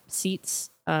many seats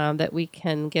that we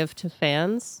can give to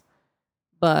fans,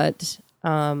 but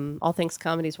All Things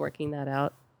Comedy is working that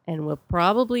out. And we'll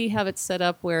probably have it set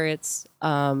up where it's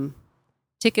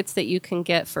tickets that you can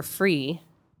get for free,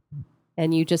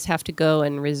 and you just have to go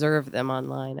and reserve them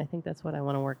online. I think that's what I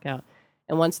want to work out.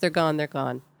 And once they're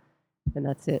gone, and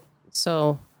that's it.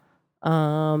 So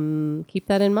keep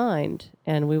that in mind,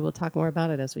 and we will talk more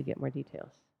about it as we get more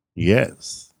details.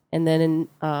 Yes. And then in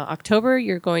October,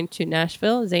 you're going to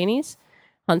Nashville, Zanies,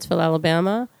 Huntsville,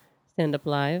 Alabama, Stand Up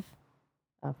Live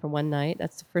for one night.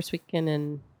 That's the first weekend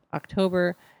in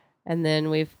October. And then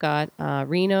we've got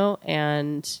Reno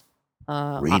and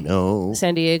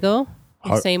San Diego,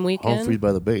 the same weekend. Humphreys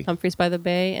by the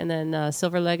Bay. And then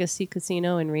Silver Legacy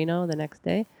Casino in Reno the next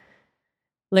day.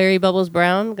 Larry Bubbles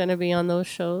Brown going to be on those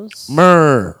shows.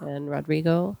 Murr. And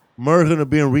Rodrigo. Murr's going to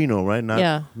be in Reno, right? Not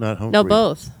Humphreys. No,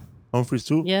 both. Humphreys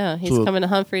too? Yeah, he's coming to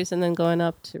Humphreys and then going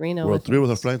up to Reno. Well, three of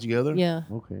us are flying together? Yeah.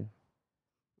 Okay.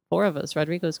 4 of us.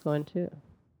 Rodrigo's going too.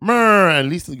 Murr! And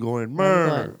Lisa's going.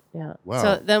 Murr! Yeah. Wow.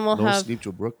 So then we'll have... sleep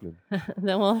till Brooklyn.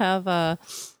 Then we'll have...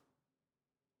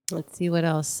 let's see what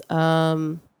else.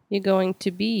 You're going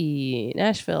to be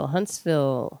Nashville,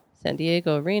 Huntsville, San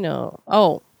Diego, Reno.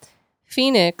 Oh,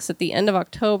 Phoenix at the end of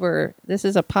October. This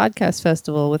is a podcast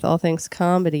festival with All Things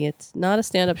Comedy. It's not a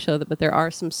stand-up show, but there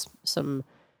are some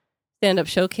stand-up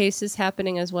showcases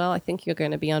happening as well. I think you're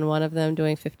going to be on one of them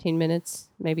doing 15 minutes,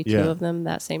 maybe 2 of them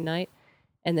that same night,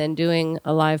 and then doing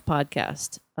a live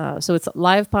podcast. So it's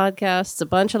live podcasts, a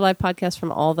bunch of live podcasts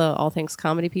from all Things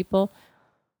Comedy people,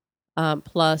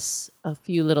 plus a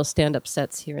few little stand-up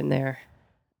sets here and there.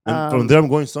 And from there, I'm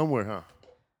going somewhere, huh?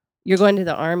 You're going to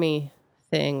the Army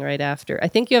thing right after. I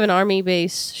think you have an Army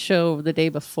base show the day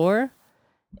before,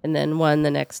 and then one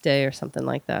the next day or something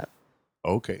like that.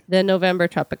 Okay. Then November,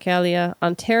 Tropicalia.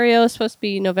 Ontario is supposed to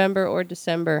be November or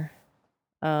December.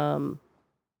 And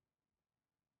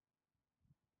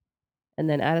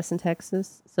then Addison,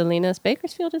 Texas. Salinas.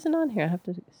 Bakersfield isn't on here. I have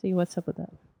to see what's up with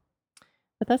that.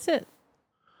 But that's it.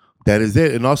 That is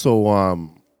it. And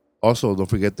also don't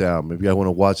forget that if you guys want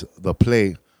to watch the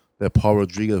play that Paul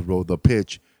Rodriguez wrote, The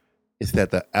Pitch, it's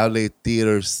at the LA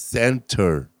Theater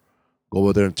Center. Go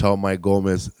over there and tell Mike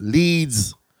Gomez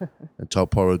leads and tell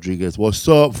Paul Rodriguez, what's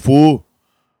up, fool?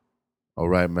 All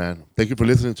right, man. Thank you for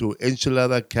listening to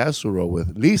Enchilada Casserole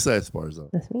with Lisa Esparza.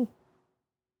 That's me.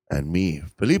 And me,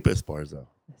 Felipe Esparza.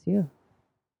 That's you.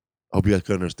 I hope you guys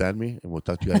can understand me, and we'll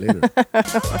talk to you guys later.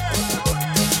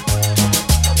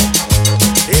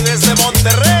 Y desde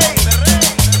Monterrey